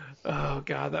 Oh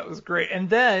god, that was great. And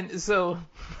then so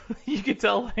you could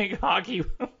tell like hockey.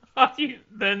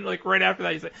 Then like right after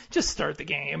that he's like, just start the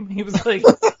game. He was like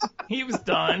he was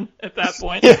done at that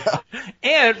point. Yeah.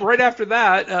 And right after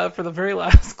that, for the very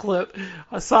last clip,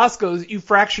 Sauce goes, "You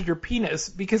fractured your penis,"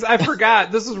 because I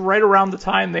forgot this was right around the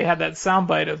time they had that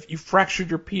soundbite of "you fractured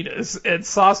your penis," and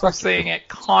Sauce was saying it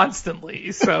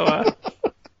constantly. So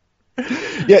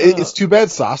yeah, it's too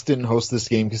bad Sauce didn't host this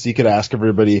game because he could ask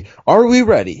everybody, "Are we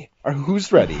ready? Or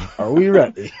who's ready? Are we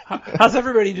ready? How's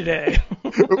everybody today?"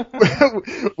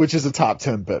 Which is a top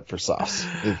 10 bet for Sauce.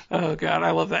 Oh god,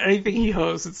 I love that. Anything he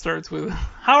hosts, it starts with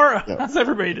how's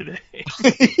everybody today?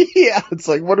 Yeah, it's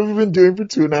like, what have we been doing for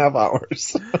 2.5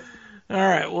 hours? All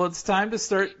right, well, it's time to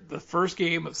start the first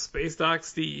game of Space Doc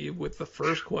Steve with the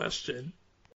first question.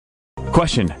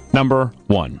 Question number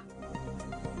 1.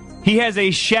 He has a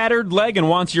shattered leg and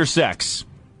wants your sex.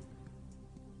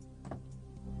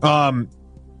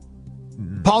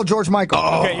 Paul George Michael.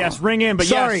 Okay, yes, ring in, but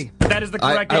sorry. Yes, that is the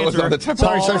correct answer. I was on the tip.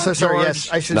 Sorry.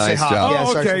 Yes, I should say hot. Oh,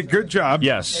 Yeah, okay, good job.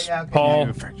 Yes, Yeah, okay.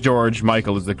 Paul George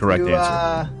Michael is the correct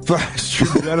answer.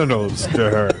 Genitals to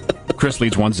her. Chris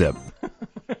leads 1-0.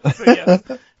 So yes,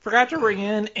 forgot to ring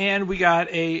in, and we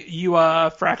got a you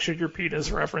fractured your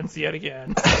penis reference yet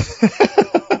again.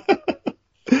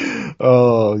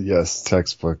 Oh yes,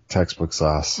 textbook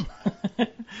Sauce.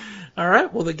 All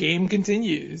right, well the game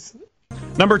continues.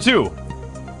 Number 2.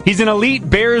 He's an elite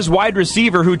Bears wide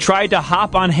receiver who tried to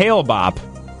hop on Hail Bop.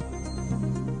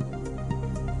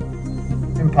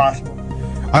 Impossible.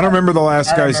 I don't remember the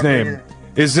last guy's name. Either.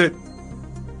 Is it?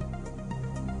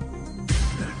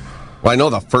 Well, I know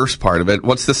the first part of it.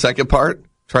 What's the second part?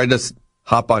 tried to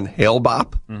hop on Hail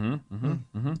Bop?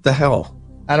 What the hell?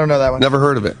 I don't know that one. Never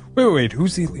heard of it. Wait.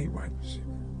 Who's the elite wide receiver?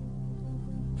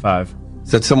 5.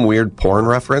 Is that some weird porn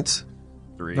reference?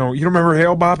 3. No, you don't remember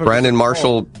Hail Bop? Brandon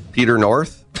Marshall, Peter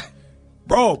North?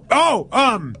 No.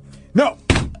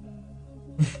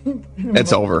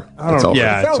 It's over. It's over.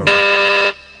 Yeah, it's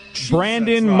over.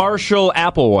 Brandon Marshall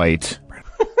Applewhite.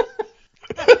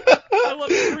 I love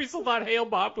that Creasel thought Hail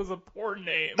Bop was a porn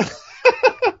name.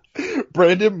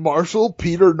 Brandon Marshall,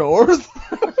 Peter North.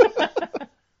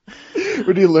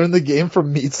 Where do you learn the game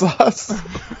from Meat Sauce?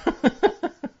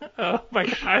 Oh my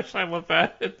gosh, I love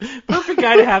that. Perfect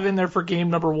guy to have in there for game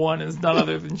number 1 is none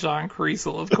other than John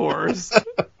Creasel, of course.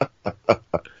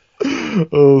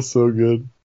 Oh, so good.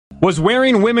 Was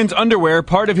wearing women's underwear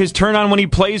part of his turn on when he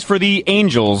plays for the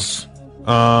Angels?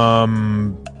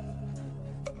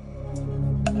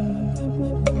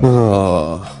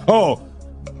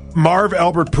 Marv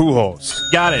Albert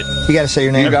Pujols. Got it. You got to say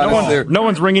your name. No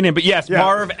one's ringing in, but yes,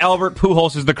 Marv Albert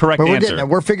Pujols is the correct But we're answer. getting there.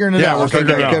 We're figuring it out. we're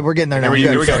figuring it out. Good. We're getting there now.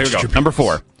 Here we go. Number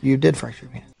 4. You did fracture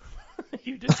me.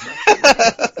 You did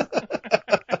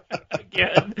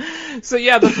again. So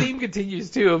yeah, the theme continues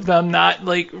too of them not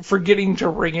like forgetting to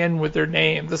ring in with their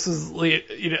name. This is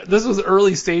this was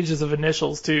early stages of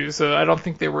initials too, so I don't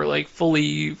think they were like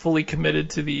fully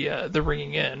committed to the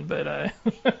ringing in. But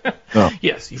No,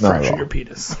 yes, you not at fractured all. your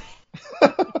penis.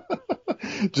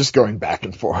 Just going back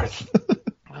and forth.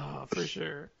 Oh, for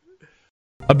sure.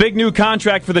 A big new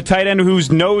contract for the tight end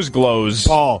whose nose glows.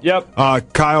 Paul. Yep.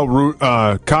 Kyle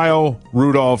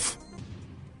Rudolph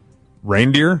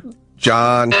Reindeer.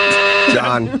 John.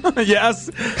 Yes.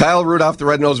 Kyle Rudolph, the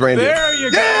red-nosed reindeer. There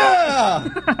you go.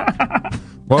 Yeah!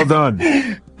 Well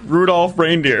done. Rudolph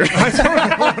Reindeer.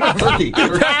 Turkey.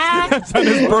 That's on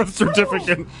his birth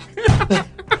certificate. I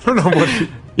don't know what.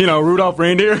 Rudolph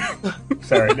Reindeer.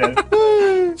 Sorry,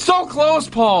 Dad. So close,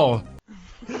 Paul.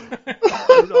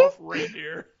 Rudolph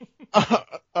Reindeer.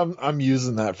 I'm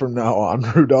using that from now on.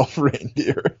 Rudolph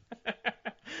Reindeer.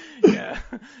 Yeah.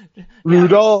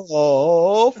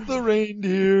 Rudolph the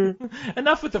reindeer.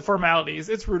 Enough with the formalities.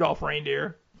 It's Rudolph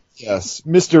Reindeer. Yes,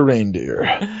 Mr.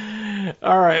 Reindeer.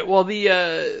 All right. Well,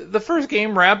 the first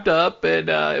game wrapped up, and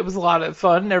it was a lot of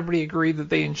fun. Everybody agreed that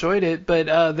they enjoyed it,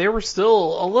 but they were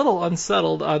still a little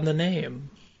unsettled on the name.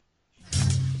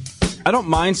 I don't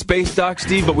mind Space Doc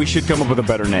Steve, but we should come up with a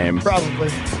better name. Probably.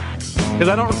 Because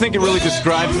I don't think it really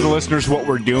describes to the listeners what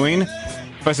we're doing.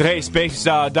 If I said, hey, Space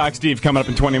Doc Steve coming up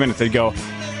in 20 minutes, they'd go,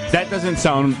 that doesn't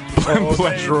sound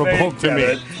pleasurable to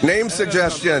me. Name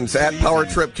suggestions at Power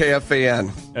Trip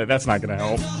KFAN. That's not going to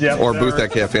help. Yep. Or booth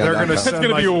at KFAN. That's going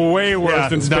to be way worse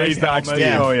than Space Doc Steve.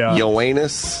 Yeah. Oh, yeah.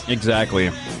 Yoannis. Exactly.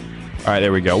 All right,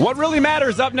 there we go. What really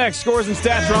matters up next? Scores and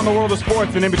stats around the world of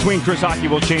sports. And in between, Chris Hockey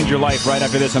will change your life right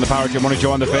after this on the Power Trip Morning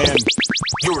Show on the Fan.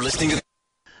 You're listening to...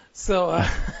 So,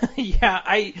 yeah,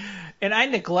 I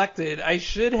neglected. I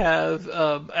should have.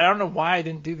 I don't know why I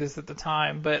didn't do this at the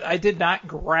time, but I did not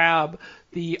grab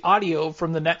the audio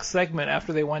from the next segment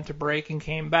after they went to break and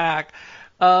came back.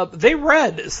 They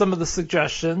read some of the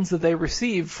suggestions that they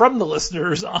received from the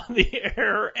listeners on the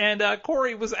air, and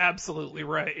Corey was absolutely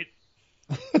right.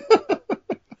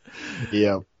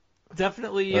 Yeah.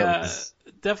 Definitely a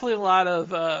lot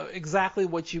of exactly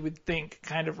what you would think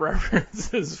kind of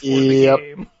references for the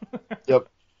game. Yep.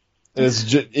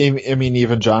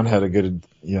 Even John had a good,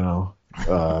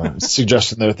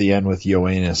 suggestion there at the end with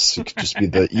Yoannis. It could just be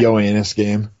the Yoannis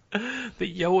game.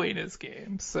 The Yoannis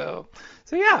game. So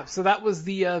that was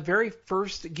the very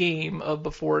first game of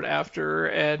Before and After,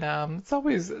 and it's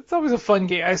always a fun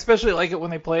game. I especially like it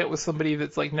when they play it with somebody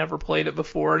that's like never played it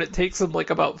before, and it takes them like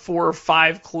about 4 or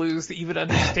 5 clues to even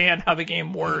understand how the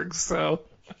game works. So.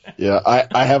 Yeah,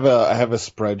 I have a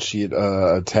spreadsheet,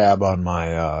 a tab on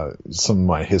my some of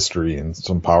my history and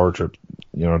some Power Trip,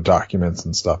 documents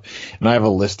and stuff, and I have a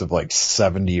list of like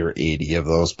 70 or 80 of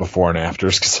those before and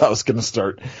afters because I was gonna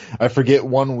start. I forget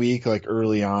one week like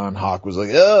early on, Hawk was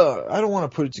like, "Oh, I don't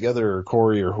want to put it together," or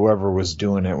Corey or whoever was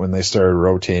doing it when they started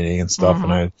rotating and stuff,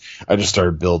 and I just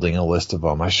started building a list of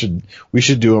them. We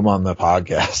should do them on the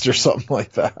podcast or something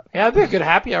like that. Yeah, it'd be a good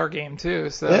happy hour game too.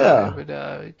 So yeah. It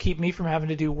would keep me from having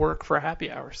to do work for a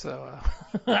happy hour. So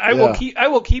I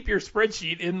will keep your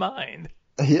spreadsheet in mind.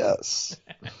 Yes.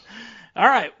 All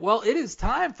right. Well, it is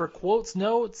time for quotes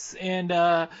notes, and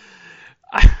I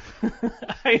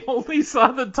only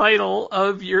saw the title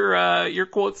of your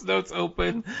quotes notes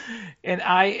open, and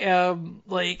I am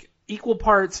like equal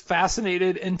parts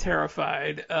fascinated and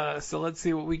terrified. So let's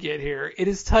see what we get here. It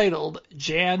is titled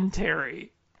Jan Terri.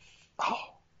 Oh.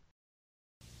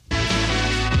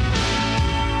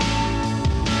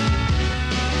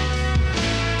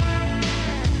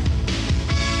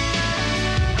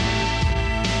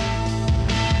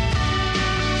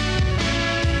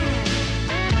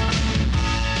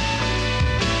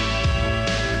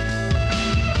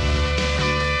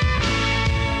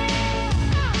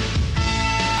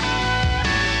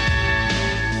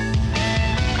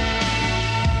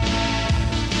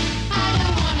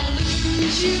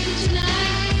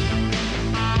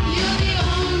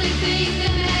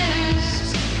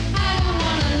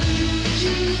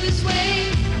 you this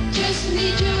way. Just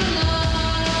need your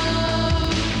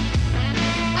love.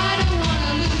 I don't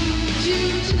wanna lose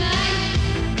you tonight.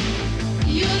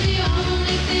 You're the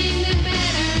only thing that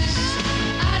matters.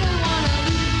 I don't wanna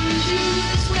lose you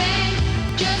this way.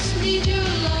 Just need your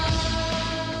love.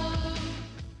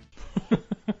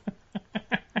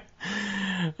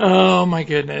 Oh my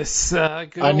goodness! I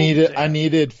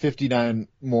needed 59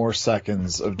 more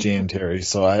seconds of Jan Terri,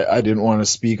 so I didn't want to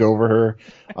speak over her.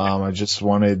 I just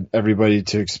wanted everybody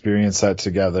to experience that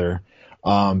together,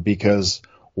 because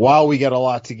while we got a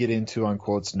lot to get into on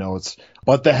quotes notes,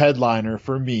 but the headliner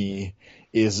for me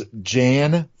is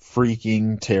Jan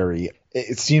freaking Terri.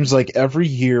 It seems like every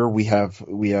year we have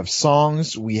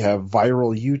songs, we have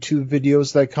viral YouTube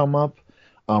videos that come up.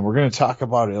 We're going to talk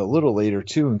about it a little later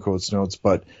too in quotes notes,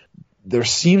 but there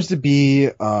seems to be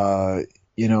a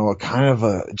kind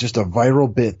of just a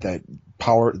viral bit that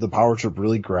the Power Trip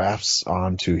really grasps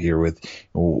onto here with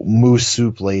Moose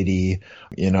Soup Lady,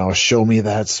 show me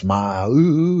that smile.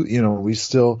 Ooh, we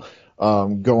still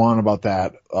go on about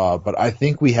that, but I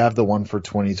think we have the one for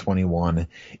 2021,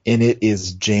 and it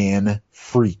is Jan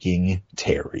freaking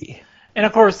Terri. And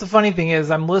of course, the funny thing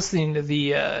is, I'm listening to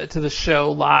the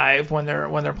show live when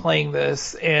they're playing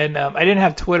this, and I didn't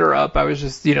have Twitter up. I was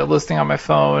just listening on my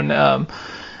phone,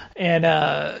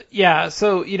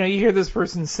 So you hear this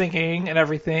person singing and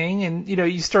everything, and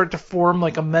you start to form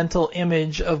like a mental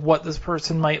image of what this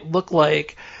person might look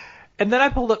like. And then I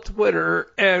pulled up Twitter,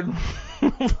 and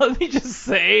let me just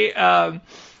say,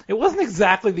 it wasn't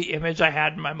exactly the image I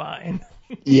had in my mind.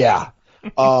 Yeah.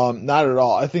 Not at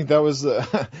all. I think that was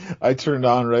I turned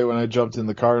on right when I jumped in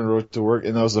the car and rode to work,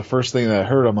 and that was the first thing that I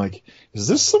heard. I'm like, is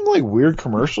this some like weird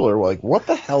commercial, or like what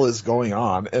the hell is going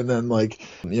on? And then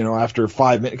after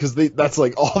 5 minutes, because that's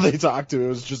like all they talked to. It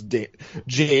was just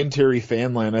Jan Terri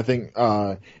fanland. I think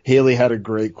Haley had a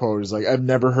great quote. It's like, I've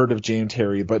never heard of Jan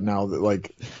Terri, but now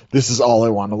that this is all I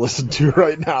want to listen to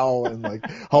right now. And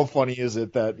how funny is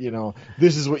it that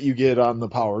this is what you get on the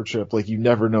Power Trip? You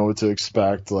never know what to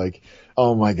expect.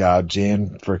 Oh my God,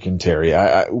 Jan frickin' Terri.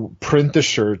 I print the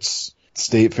shirts,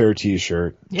 State Fair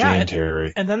t-shirt, Jan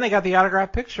Terri. And then they got the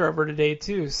autographed picture of her today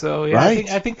too. So yeah, right?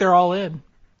 I think they're all in.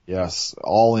 Yes,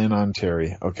 all in on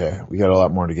Terri. Okay, we got a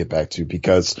lot more to get back to,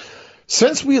 because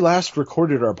since we last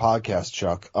recorded our podcast,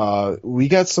 Chuck, we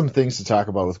got some things to talk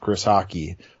about with Chris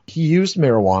Hockey. He used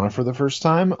marijuana for the first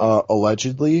time,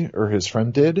 allegedly, or his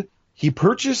friend did. He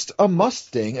purchased a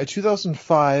Mustang, a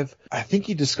 2005. I think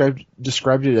he described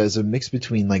it as a mix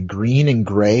between green and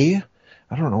gray.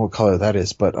 I don't know what color that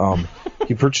is, but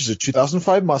he purchased a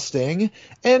 2005 Mustang,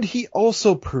 and he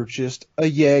also purchased a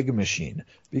Yag machine,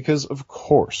 because of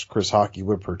course Chris Hockey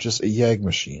would purchase a Yag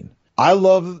machine.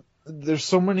 There's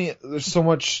so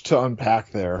much to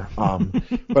unpack there.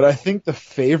 But I think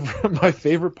my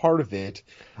favorite part of it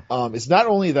is not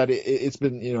only that it's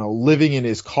been, living in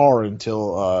his car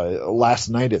until last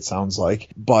night, it sounds like,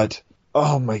 but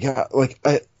oh my God,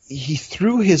 he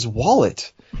threw his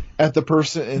wallet at the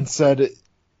person and said,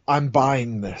 I'm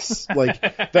buying this.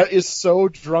 That is so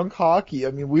drunk hockey.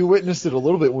 I mean, we witnessed it a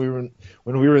little bit when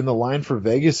we were in the line for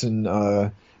Vegas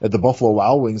and, at the Buffalo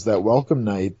Wild Wings that welcome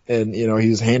night, and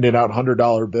he's handing out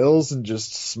 $100 bills and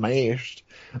just smashed.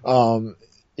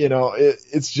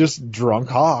 It's just drunk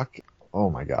hawk. Oh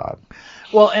my God.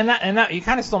 Well, and that you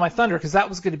kind of stole my thunder, because that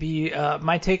was going to be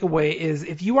my takeaway is,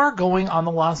 if you are going on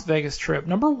the Las Vegas trip,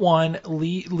 number one,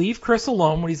 leave Chris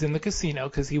alone when he's in the casino,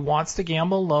 because he wants to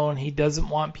gamble alone. He doesn't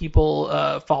want people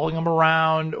following him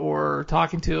around or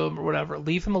talking to him or whatever.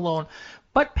 Leave him alone.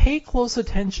 But pay close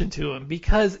attention to him,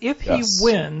 because if he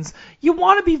wins, you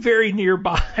want to be very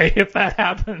nearby if that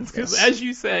happens, because as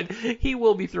you said, he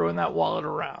will be throwing that wallet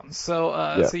around. So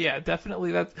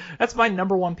definitely that's my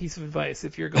number one piece of advice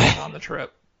if you're going on the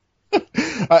trip.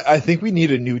 I think we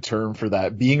need a new term for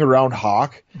that. Being around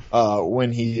Hawk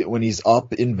when he's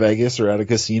up in Vegas or at a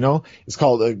casino, it's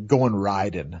called going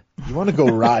riding. You want to go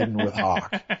riding with Hawk,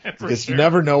 because you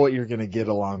never know what you're going to get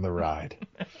along the ride.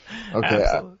 Okay.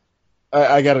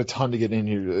 I got a ton to get in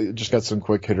here. Just got some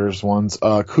quick hitters ones.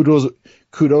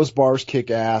 Kudos bars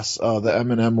kick ass. The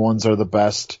M&M ones are the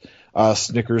best.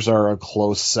 Snickers are a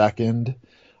close second.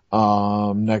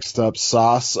 Next up,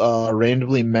 Sauce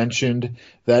randomly mentioned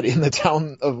that in the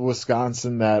town of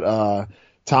Wisconsin that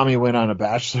Tommy went on a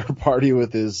bachelor party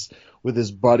with his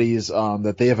buddies,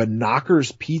 that they have a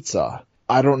Knockers Pizza.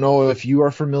 I don't know if you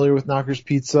are familiar with Knockers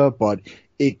Pizza, but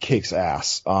it kicks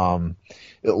ass.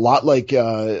 A lot like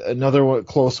another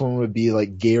close one would be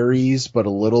like Gary's, but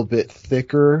a little bit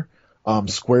thicker.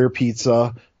 Square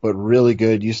Pizza, but really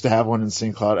good. Used to have one in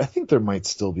St. Cloud. I think there might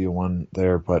still be one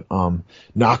there, but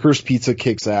Knockers Pizza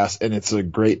kicks ass, and it's a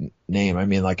great name. I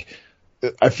mean, like,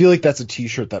 I feel like that's a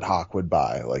T-shirt that Hawk would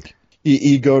buy. Like,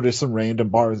 you go to some random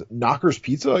bar, Knockers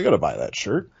Pizza, I gotta buy that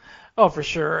shirt. Oh, for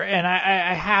sure. And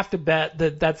I have to bet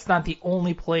that that's not the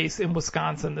only place in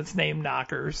Wisconsin that's named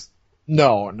Knockers.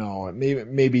 No,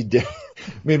 maybe Ding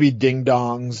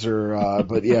Dongs or,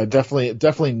 but yeah,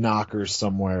 definitely Knockers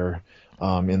somewhere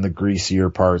in the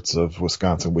greasier parts of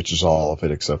Wisconsin, which is all of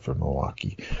it except for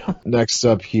Milwaukee. Next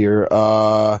up here,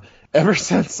 ever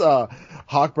since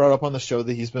Hawk brought up on the show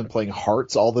that he's been playing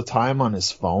Hearts all the time on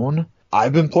his phone,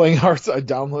 I've been playing Hearts. I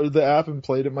downloaded the app and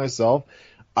played it myself.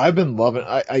 I've been loving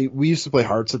it. We used to play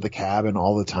Hearts at the cabin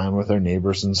all the time with our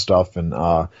neighbors and stuff, and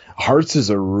Hearts is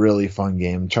a really fun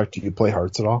game. Chuck, do you play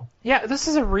Hearts at all? Yeah, this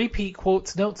is a repeat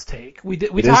quotes notes take. We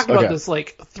talked about this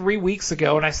like 3 weeks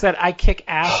ago, and I said I kick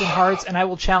ass in Hearts, and I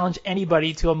will challenge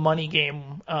anybody to a money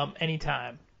game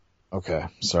anytime. Okay,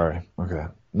 sorry. Okay,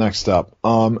 next up.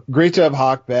 Great to have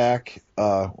Hawk back.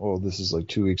 This is like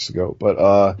 2 weeks ago,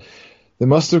 but they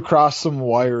must have crossed some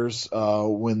wires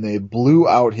when they blew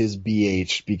out his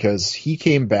BH, because he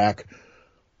came back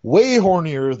way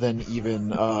hornier than even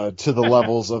to the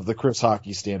levels of the Chris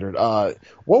Hockey standard.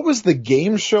 What was the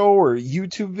game show or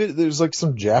YouTube video? There's like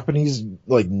some Japanese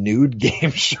like nude game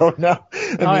show now.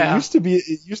 It used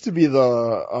to be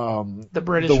the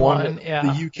British one, yeah,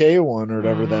 the UK one or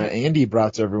whatever that Andy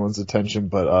brought to everyone's attention.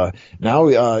 But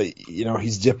now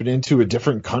he's dipping into a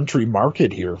different country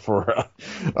market here for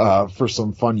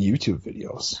some fun YouTube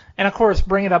videos. And of course,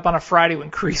 bring it up on a Friday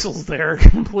when Creasel's there,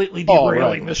 completely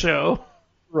derailing the show.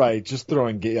 Right, just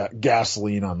throwing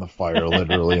gasoline on the fire,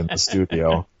 literally, in the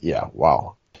studio. Yeah,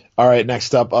 wow. All right,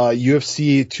 next up,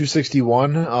 UFC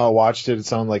 261. Watched it. It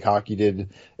sounded like Hockey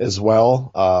did as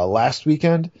well last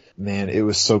weekend. Man, it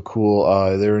was so cool.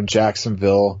 They were in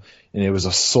Jacksonville, and it was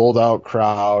a sold-out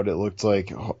crowd. It looked like,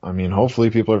 hopefully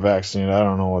people are vaccinated. I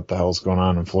don't know what the hell's going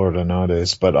on in Florida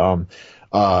nowadays, but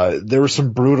there were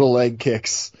some brutal leg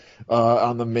kicks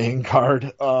on the main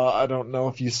card. I don't know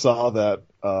if you saw that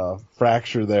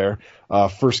fracture there.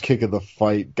 First kick of the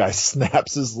fight, guy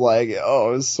snaps his leg. Oh,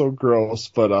 it was so gross,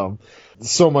 but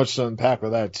so much to unpack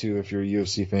with that too if you're a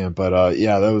UFC fan. But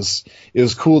it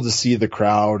was cool to see the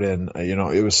crowd, and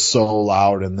it was so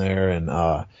loud in there, and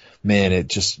man, it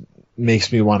just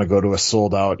makes me want to go to a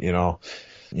sold out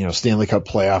Stanley Cup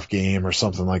playoff game or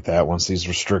something like that once these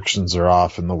restrictions are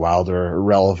off and the Wild are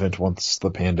irrelevant once the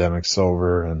pandemic's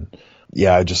over. And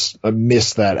yeah, I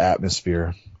miss that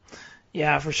atmosphere.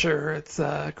 Yeah, for sure. It's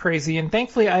crazy. And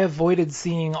thankfully, I avoided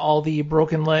seeing all the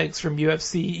broken legs from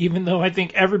UFC, even though I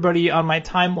think everybody on my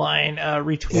timeline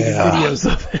retweeted videos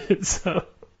of it. So,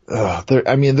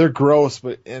 they're gross,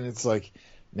 and it's like,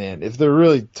 man, if they're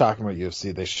really talking about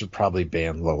UFC, they should probably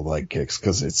ban low leg kicks,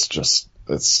 because it's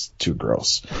too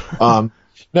gross.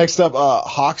 Next up,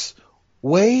 Hawk's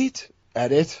Wait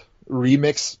Edit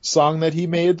remix song that he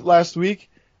made last week.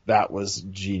 That was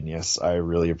genius. I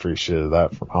really appreciated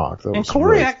that from Hawk. And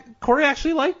Corey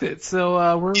actually liked it,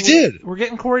 so we're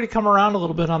getting Corey to come around a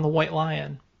little bit on the White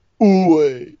Lion. Ooh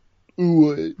wait.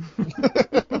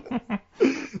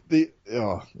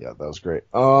 That was great.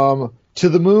 To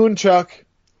the moon, Chuck.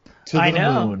 To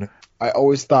the moon. I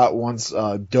always thought once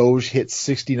Doge hit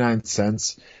 69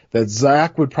 cents that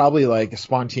Zach would probably like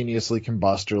spontaneously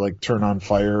combust or like turn on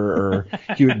fire, or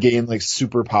he would gain like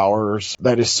superpowers.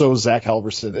 That is so Zach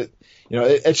Halverson.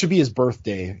 It should be his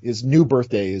birthday. His new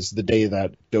birthday is the day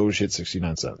that Doge hit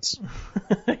 69 cents.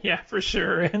 Yeah, for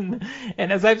sure. And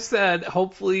as I've said,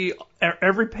 hopefully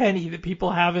every penny that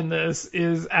people have in this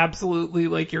is absolutely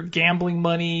like your gambling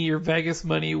money, your Vegas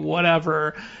money,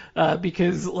 whatever,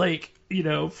 because like,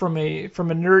 from a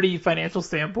nerdy financial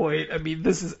standpoint,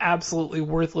 this is absolutely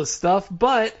worthless stuff.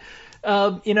 But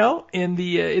in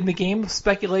the game of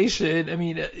speculation,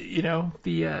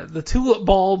 the tulip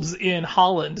bulbs in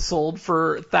Holland sold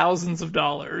for thousands of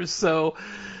dollars. So,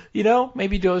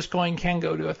 maybe Dogecoin can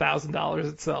go to $1,000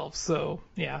 itself. So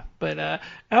yeah, but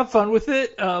have fun with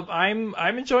it.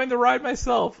 I'm enjoying the ride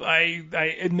myself. I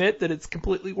admit that it's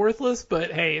completely worthless,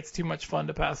 but hey, it's too much fun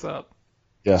to pass up.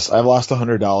 Yes, I've lost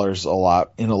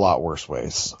 $100 in a lot worse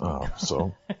ways.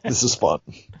 So this is fun.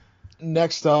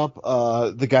 Next up,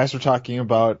 the guys were talking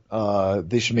about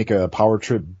they should make a Power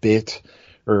Trip bit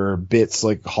or bits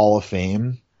like Hall of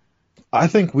Fame. I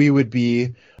think we would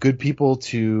be good people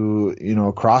to,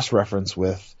 cross-reference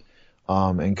with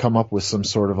and come up with some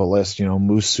sort of a list.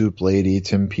 Moose Soup Lady,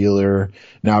 Tim Peeler,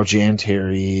 now Jan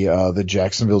Terry, the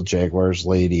Jacksonville Jaguars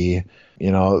lady,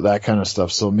 that kind of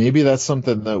stuff. So maybe that's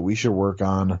something that we should work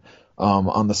on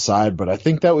on the side, but I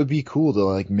think that would be cool to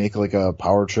like make like a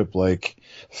Power Trip like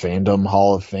Fandom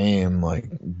Hall of Fame, like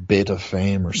bit of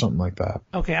fame or something like that.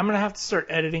 Okay, I'm going to have to start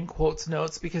editing quotes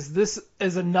notes because this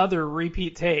is another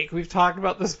repeat take. We've talked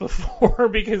about this before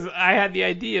because I had the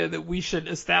idea that we should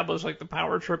establish like the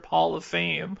Power Trip Hall of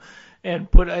Fame and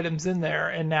put items in there,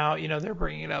 and now, they're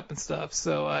bringing it up and stuff.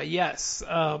 So, yes,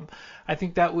 I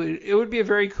think it would be a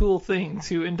very cool thing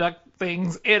to induct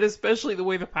things, and especially the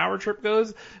way the Power Trip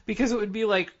goes, because it would be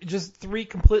like just 3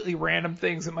 completely random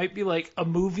things. It might be like a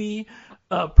movie,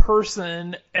 a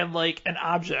person, and like an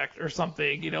object or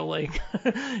something, like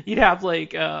you'd have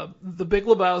like the Big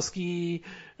Lebowski,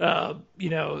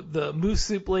 the Moose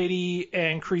Soup Lady,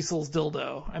 and Creasel's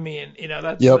dildo. I mean,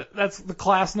 that's the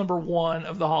class number 1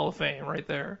 of the Hall of Fame right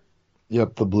there.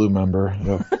 Yep, the blue member.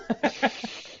 Yep.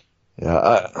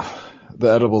 Yeah, the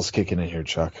edible's kicking in here,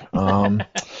 Chuck.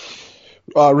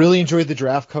 Really enjoyed the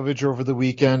draft coverage over the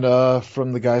weekend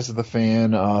from the guys of the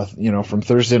Fan. From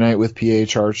Thursday night with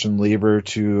PH, Arch, and Lieber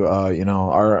to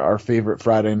our favorite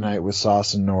Friday night with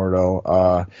Sauce and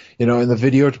Nordo. In the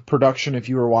video production, if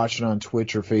you were watching on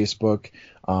Twitch or Facebook,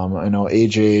 I know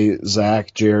AJ,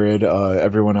 Zach, Jared,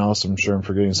 everyone else. I'm sure I'm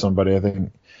forgetting somebody. I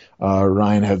think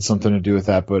Ryan had something to do with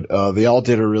that, but they all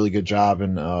did a really good job.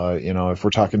 And if we're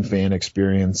talking fan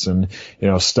experience and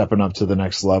stepping up to the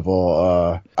next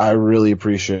level, I really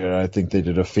appreciate it. I think they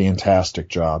did a fantastic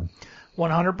job.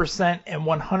 100%, and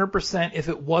 100%. If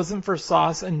it wasn't for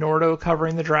Sauce and Nordo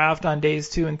covering the draft on days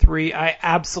 2 and 3, I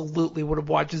absolutely would have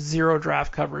watched 0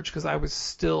 draft coverage because I was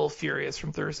still furious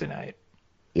from Thursday night.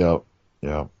 Yep.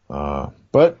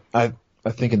 But I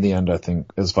think in the end,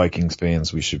 as Vikings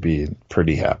fans, we should be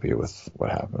pretty happy with what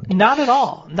happened. Not at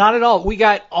all.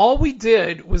 All we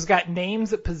did was got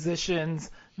names at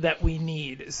positions that we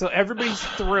need. So everybody's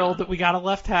thrilled that we got a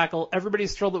left tackle.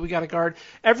 Everybody's thrilled that we got a guard.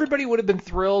 Everybody would have been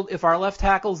thrilled if our left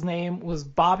tackle's name was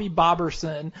Bobby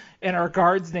Boberson and our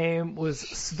guard's name was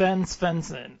Sven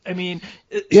Svensson. I mean,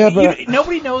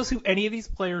 nobody knows who any of these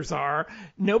players are.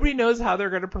 Nobody knows how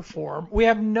they're going to perform. We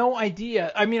have no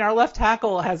idea. I mean, our left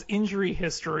tackle has injury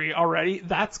history already.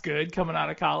 That's good coming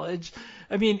out of college.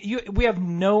 I mean, we have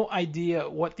no idea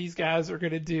what these guys are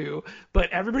going to do, but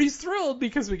everybody's thrilled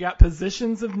because we got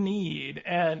positions of need.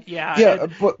 And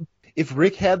but if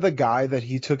Rick had the guy that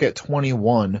he took at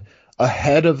 21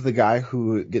 ahead of the guy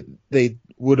who they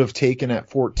would have taken at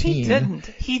 14,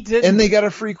 he didn't, and they got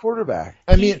a free quarterback.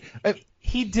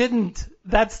 He didn't.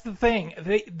 That's the thing.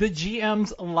 The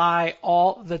GMs lie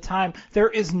all the time. There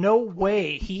is no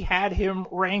way he had him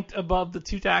ranked above the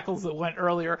 2 tackles that went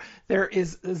earlier. There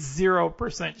is a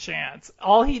 0% chance.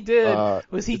 All he did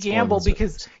was he gambled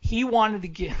because he wanted to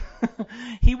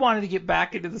get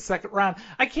back into the second round.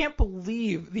 I can't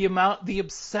believe the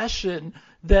obsession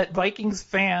that Vikings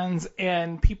fans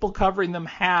and people covering them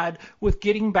had with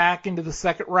getting back into the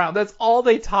second round. That's all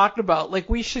they talked about. Like,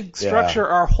 we should structure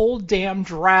our whole damn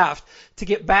draft to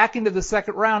get back into the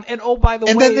second round. And oh, by the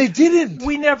way, then they didn't.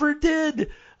 We never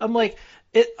did. I'm like,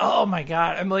 oh my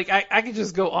God. I'm like, I could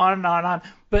just go on and on and on.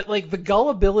 But like the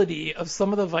gullibility of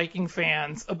some of the Viking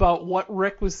fans about what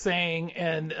Rick was saying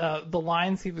and the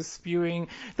lines he was spewing,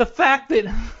 the fact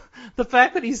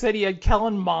that he said he had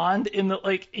Kellen Mond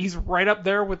he's right up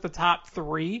there with the top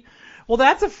 3. Well,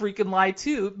 that's a freaking lie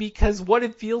too, because what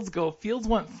did Fields go? Fields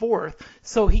went 4th.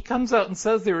 So he comes out and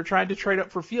says they were trying to trade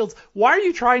up for Fields. Why are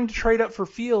you trying to trade up for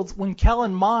Fields when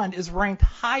Kellen Mond is ranked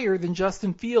higher than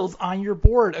Justin Fields on your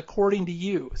board, according to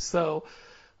you? So,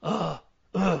 I'll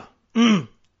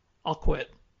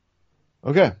quit.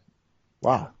 Okay.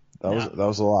 Wow. That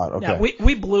was a lot. Okay. Yeah,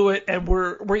 we blew it, and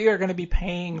we are going to be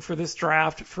paying for this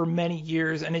draft for many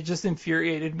years, and it just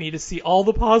infuriated me to see all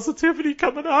the positivity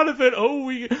coming out of it.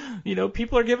 Oh,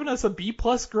 people are giving us a B+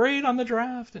 grade on the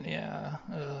draft, and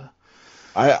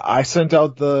I sent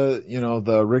out the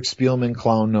Rick Spielman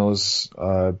clown nose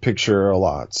picture a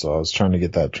lot, so I was trying to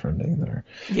get that trending there.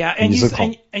 Yeah, and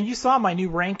you saw my new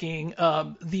ranking.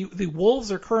 The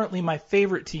Wolves are currently my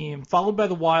favorite team, followed by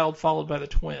the Wild, followed by the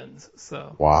Twins.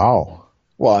 So wow.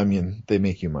 Well, I mean, they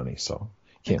make you money, so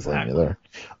can't blame you there.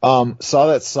 Saw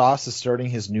that Sauce is starting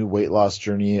his new weight loss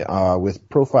journey with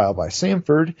Profile by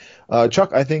Samford.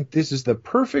 Chuck, I think this is the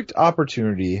perfect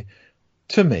opportunity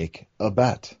to make a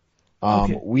bet.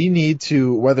 We need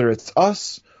to, whether it's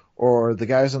us or the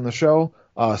guys on the show,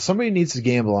 somebody needs to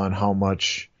gamble on how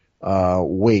much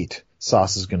weight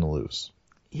Sauce is going to lose.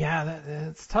 Yeah,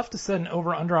 it's tough to set an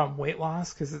over-under on weight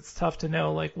loss because it's tough to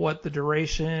know like what the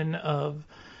duration of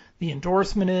the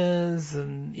endorsement is.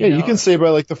 And you can say by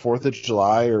like the 4th of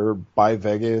July or by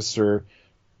Vegas or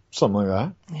something like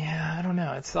that. Yeah, I don't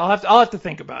know. I'll have to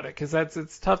think about it because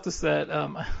it's tough to set.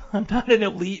 I'm not an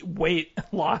elite weight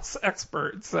loss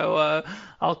expert, so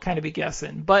I'll kind of be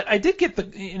guessing. But I did get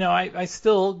I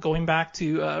still, going back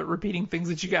to repeating things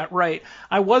that you got right.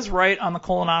 I was right on the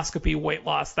colonoscopy weight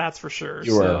loss, that's for sure.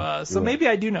 So maybe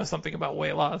I do know something about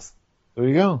weight loss. There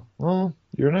you go. Well,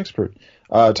 you're an expert.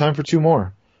 Time for two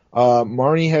more.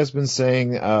 Marnie has been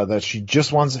saying that she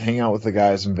just wants to hang out with the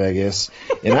guys in Vegas,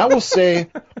 and I will say,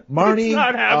 Marnie, it's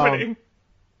not happening.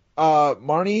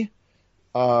 Marnie,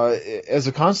 as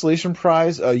a consolation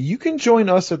prize, you can join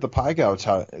us at the Pie Gow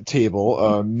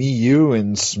table, me, you,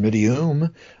 and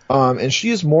Smitty and she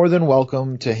is more than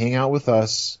welcome to hang out with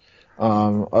us,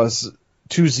 us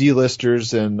two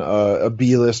Z-listers and a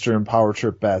B-lister and Power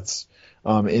Trip Betz,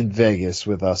 in Vegas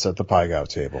with us at the Pie Gow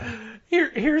table.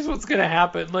 Here's what's gonna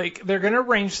happen. Like, they're gonna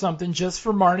arrange something just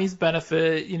for Marnie's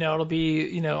benefit. It'll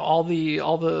be, all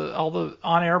the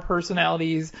on-air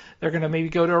personalities. They're gonna maybe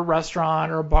go to a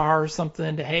restaurant or a bar or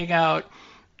something to hang out.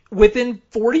 Within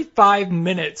 45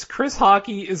 minutes, Chris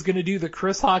Hockey is gonna do the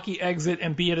Chris Hockey exit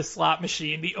and be at a slot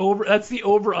machine. That's the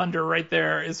over/under right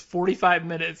there, is 45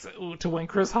 minutes to when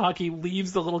Chris Hockey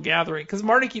leaves the little gathering. Because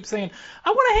Marnie keeps saying,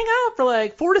 I want to hang out for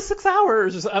like 4 to 6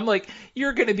 hours. I'm like,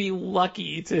 you're gonna be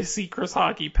lucky to see Chris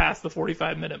Hockey past the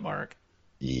 45-minute mark.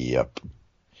 Yep.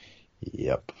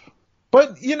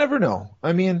 But you never know.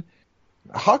 I mean,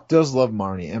 Huck does love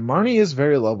Marnie, and Marnie is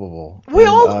very lovable. We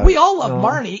all love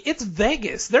Marnie. It's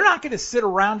Vegas. They're not going to sit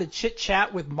around and chit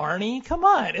chat with Marnie. Come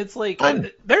on, it's like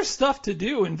there's stuff to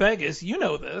do in Vegas. You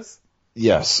know this.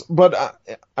 Yes, but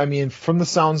I mean, from the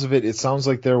sounds of it, it sounds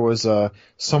like there was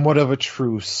somewhat of a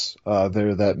truce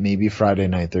there that maybe Friday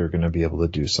night they're going to be able to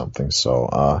do something.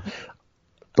 So,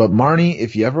 but Marnie,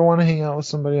 if you ever want to hang out with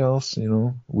somebody else,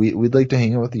 we'd like to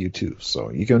hang out with you too.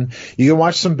 So you can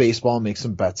watch some baseball and make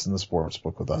some bets in the sports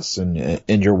book with us and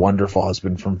your wonderful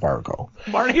husband from Fargo.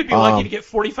 Marnie would be lucky to get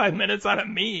 45 minutes out of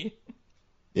me.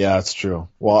 Yeah, that's true.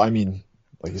 Well, I mean,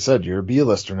 like you said, you're a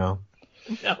B-lister now.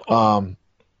 No.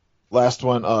 Last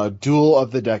one, Duel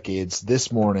of the Decades this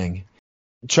morning.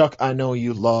 Chuck, I know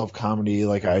you love comedy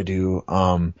like I do.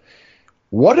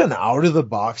 What an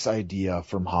out-of-the-box idea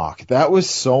from Hawk. That was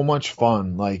so much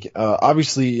fun. Like,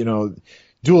 obviously,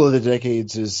 Duel of the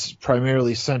Decades is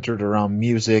primarily centered around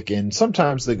music, and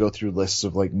sometimes they go through lists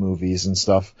of, like, movies and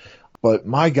stuff. But,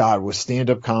 my God, with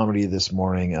stand-up comedy this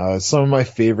morning, some of my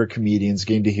favorite comedians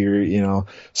getting to hear,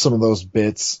 some of those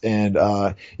bits. And,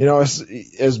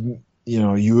 as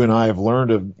you and I have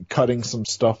learned of cutting some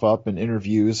stuff up in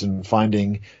interviews and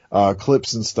finding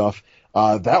clips and stuff,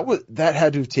 that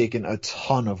had to have taken a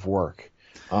ton of work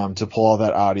to pull all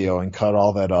that audio and cut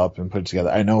all that up and put it together.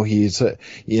 I know he's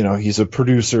a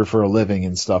producer for a living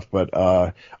and stuff, but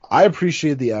I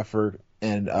appreciate the effort,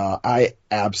 and I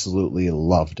absolutely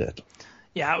loved it.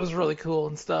 Yeah, it was really cool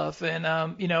and stuff. And,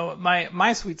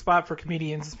 my sweet spot for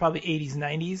comedians is probably 80s,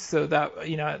 90s. So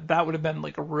that would have been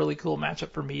like a really cool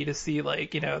matchup for me to see,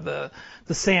 like, the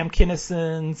Sam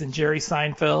Kinnisons and Jerry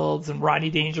Seinfelds and Rodney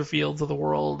Dangerfields of the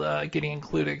world getting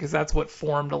included, because that's what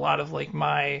formed a lot of like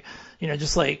my,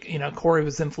 just like, Corey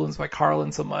was influenced by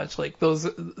Carlin so much. Like those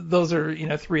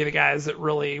are, three of the guys that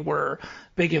really were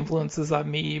big influences on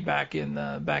me back in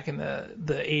the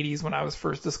 80s when I was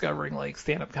first discovering like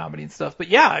stand-up comedy and stuff. But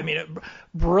yeah, I mean,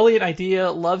 brilliant idea.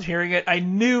 Loved hearing it.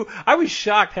 I was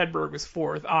shocked Hedberg was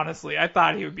fourth. Honestly, I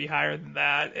thought he would be higher than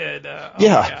that. And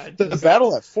the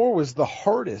battle at 4 was the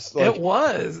hardest. Like, it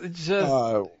was. It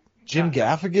just Jim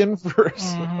Gaffigan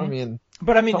first. Mm-hmm.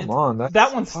 But I mean, come on,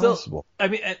 that one's possible. Still. I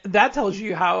mean, that tells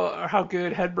you how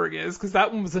good Hedberg is, because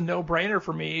that one was a no-brainer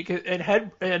for me.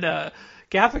 And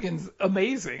Gaffigan's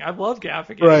amazing. I love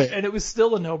Gaffigan, right. And it was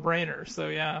still a no-brainer. So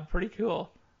yeah, pretty cool.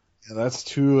 Yeah, that's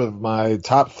 2 of my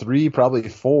top 3, probably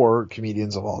 4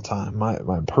 comedians of all time.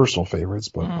 My personal favorites,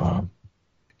 but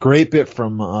great bit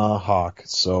from Hawk.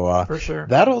 So for sure,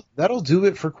 that'll do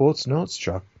it for Quotes Notes,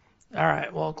 Chuck. All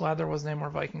right. Well, glad there wasn't any more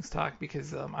Vikings talk,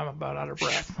 because I'm about out of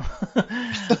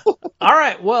breath. All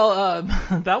right. Well,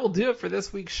 that will do it for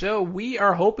this week's show. We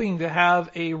are hoping to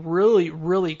have a really,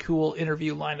 really cool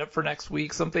interview lined up for next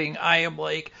week. Something I am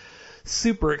like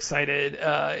super excited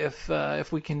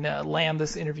if we can land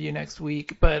this interview next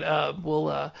week. But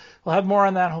we'll have more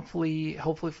on that hopefully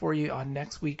for you on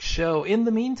next week's show. In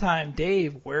the meantime,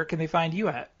 Dave, where can they find you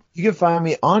at? You can find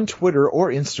me on Twitter or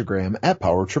Instagram at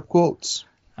PowerTripQuotes.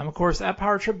 I'm, of course, at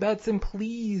Power Trip Betz, and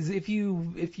please, if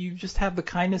you just have the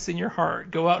kindness in your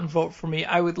heart, go out and vote for me.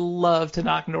 I would love to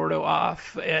knock Nordo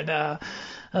off, and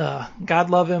God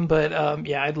love him, but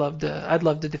yeah, I'd love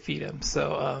to defeat him.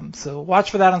 So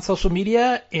watch for that on social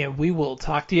media, and we will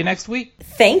talk to you next week.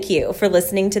 Thank you for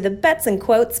listening to the Betz and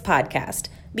Quotes podcast.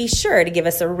 Be sure to give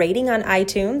us a rating on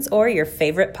iTunes or your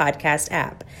favorite podcast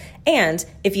app. And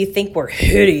if you think we're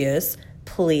hideous,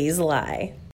 please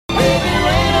lie.